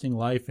everlasting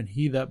life, and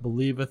he that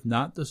believeth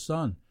not the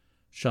Son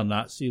shall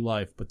not see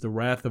life, but the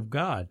wrath of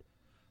God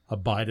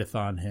abideth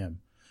on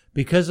him.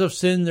 Because of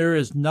sin, there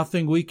is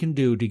nothing we can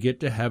do to get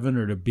to heaven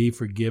or to be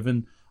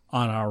forgiven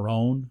on our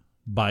own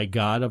by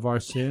God of our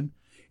sin.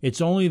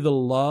 It's only the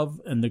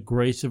love and the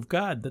grace of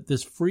God that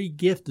this free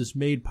gift is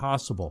made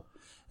possible.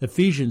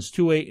 Ephesians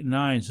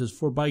 2:8-9 says,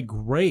 For by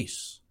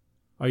grace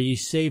are ye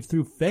saved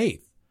through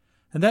faith,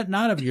 and that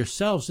not of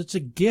yourselves, it's a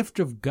gift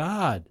of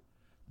God,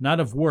 not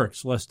of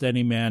works, lest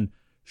any man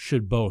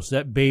should boast.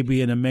 That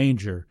baby in a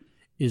manger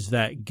is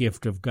that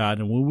gift of God.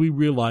 And when we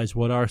realize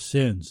what our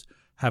sins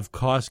have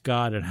cost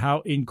God and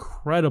how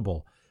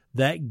incredible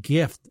that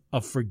gift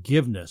of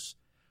forgiveness,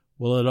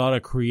 well, it ought to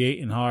create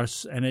in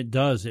us, and it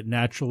does. It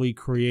naturally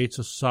creates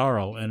a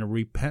sorrow and a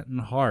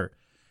repentant heart.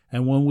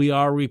 And when we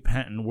are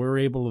repentant, we're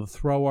able to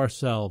throw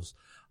ourselves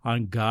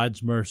on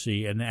God's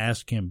mercy and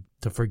ask him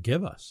to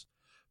forgive us.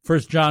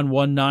 1 John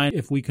 1:9,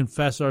 if we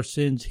confess our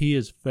sins, he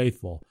is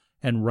faithful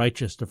and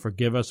righteous to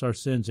forgive us our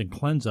sins and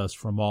cleanse us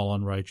from all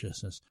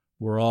unrighteousness.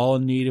 We're all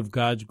in need of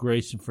God's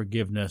grace and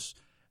forgiveness.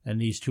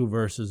 And these two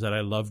verses that I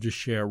love to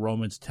share,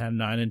 Romans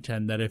 10:9 and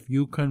 10, that if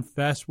you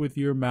confess with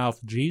your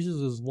mouth Jesus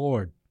is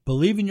Lord,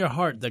 believe in your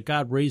heart that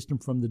God raised him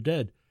from the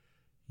dead,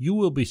 you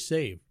will be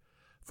saved.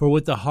 For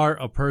with the heart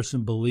a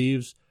person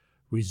believes,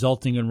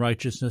 resulting in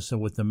righteousness,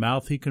 and with the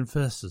mouth he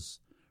confesses,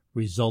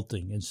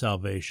 resulting in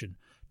salvation.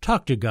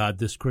 Talk to God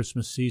this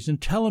Christmas season.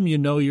 Tell him you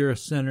know you're a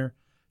sinner.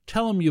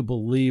 Tell him you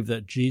believe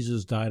that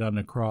Jesus died on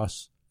the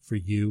cross for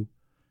you.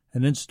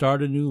 And then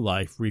start a new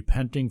life,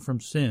 repenting from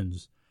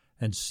sins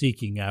and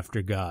seeking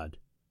after God.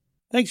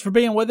 Thanks for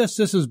being with us.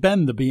 This has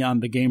been the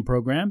Beyond the Game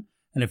program.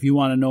 And if you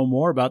want to know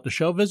more about the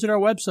show, visit our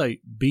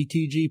website,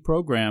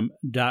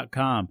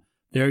 btgprogram.com.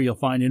 There you'll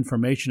find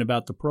information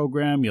about the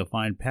program. You'll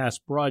find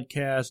past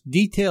broadcasts,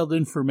 detailed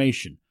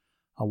information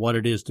on what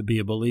it is to be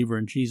a believer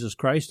in Jesus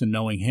Christ and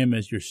knowing him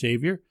as your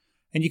Savior.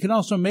 And you can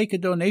also make a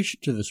donation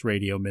to this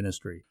radio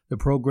ministry. The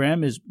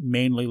program is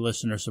mainly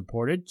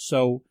listener-supported,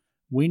 so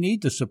we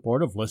need the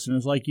support of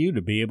listeners like you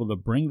to be able to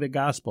bring the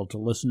gospel to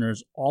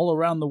listeners all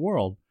around the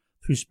world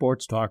through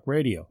Sports Talk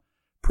Radio.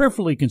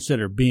 Prayerfully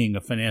consider being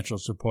a financial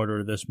supporter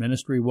of this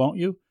ministry, won't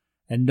you?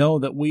 And know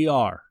that we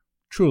are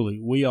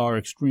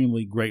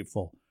extremely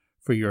grateful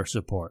for your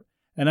support.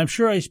 And I'm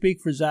sure I speak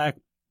for Zach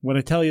when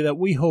I tell you that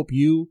we hope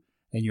you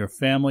and your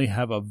family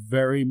have a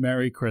very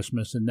Merry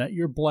Christmas and that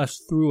you're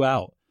blessed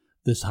throughout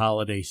this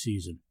holiday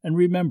season. And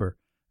remember,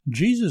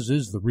 Jesus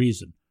is the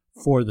reason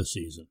for the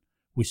season.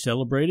 We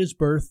celebrate his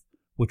birth,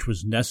 which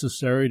was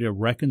necessary to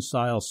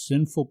reconcile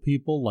sinful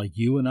people like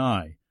you and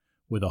I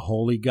with a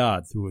holy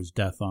God through his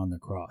death on the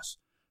cross.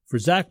 For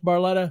Zach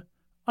Barletta,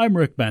 I'm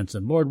Rick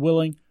Benson. Lord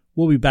willing,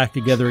 we'll be back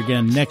together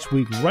again next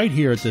week right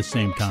here at this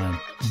same time.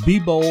 Be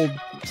bold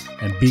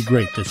and be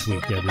great this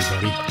week,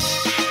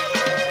 everybody.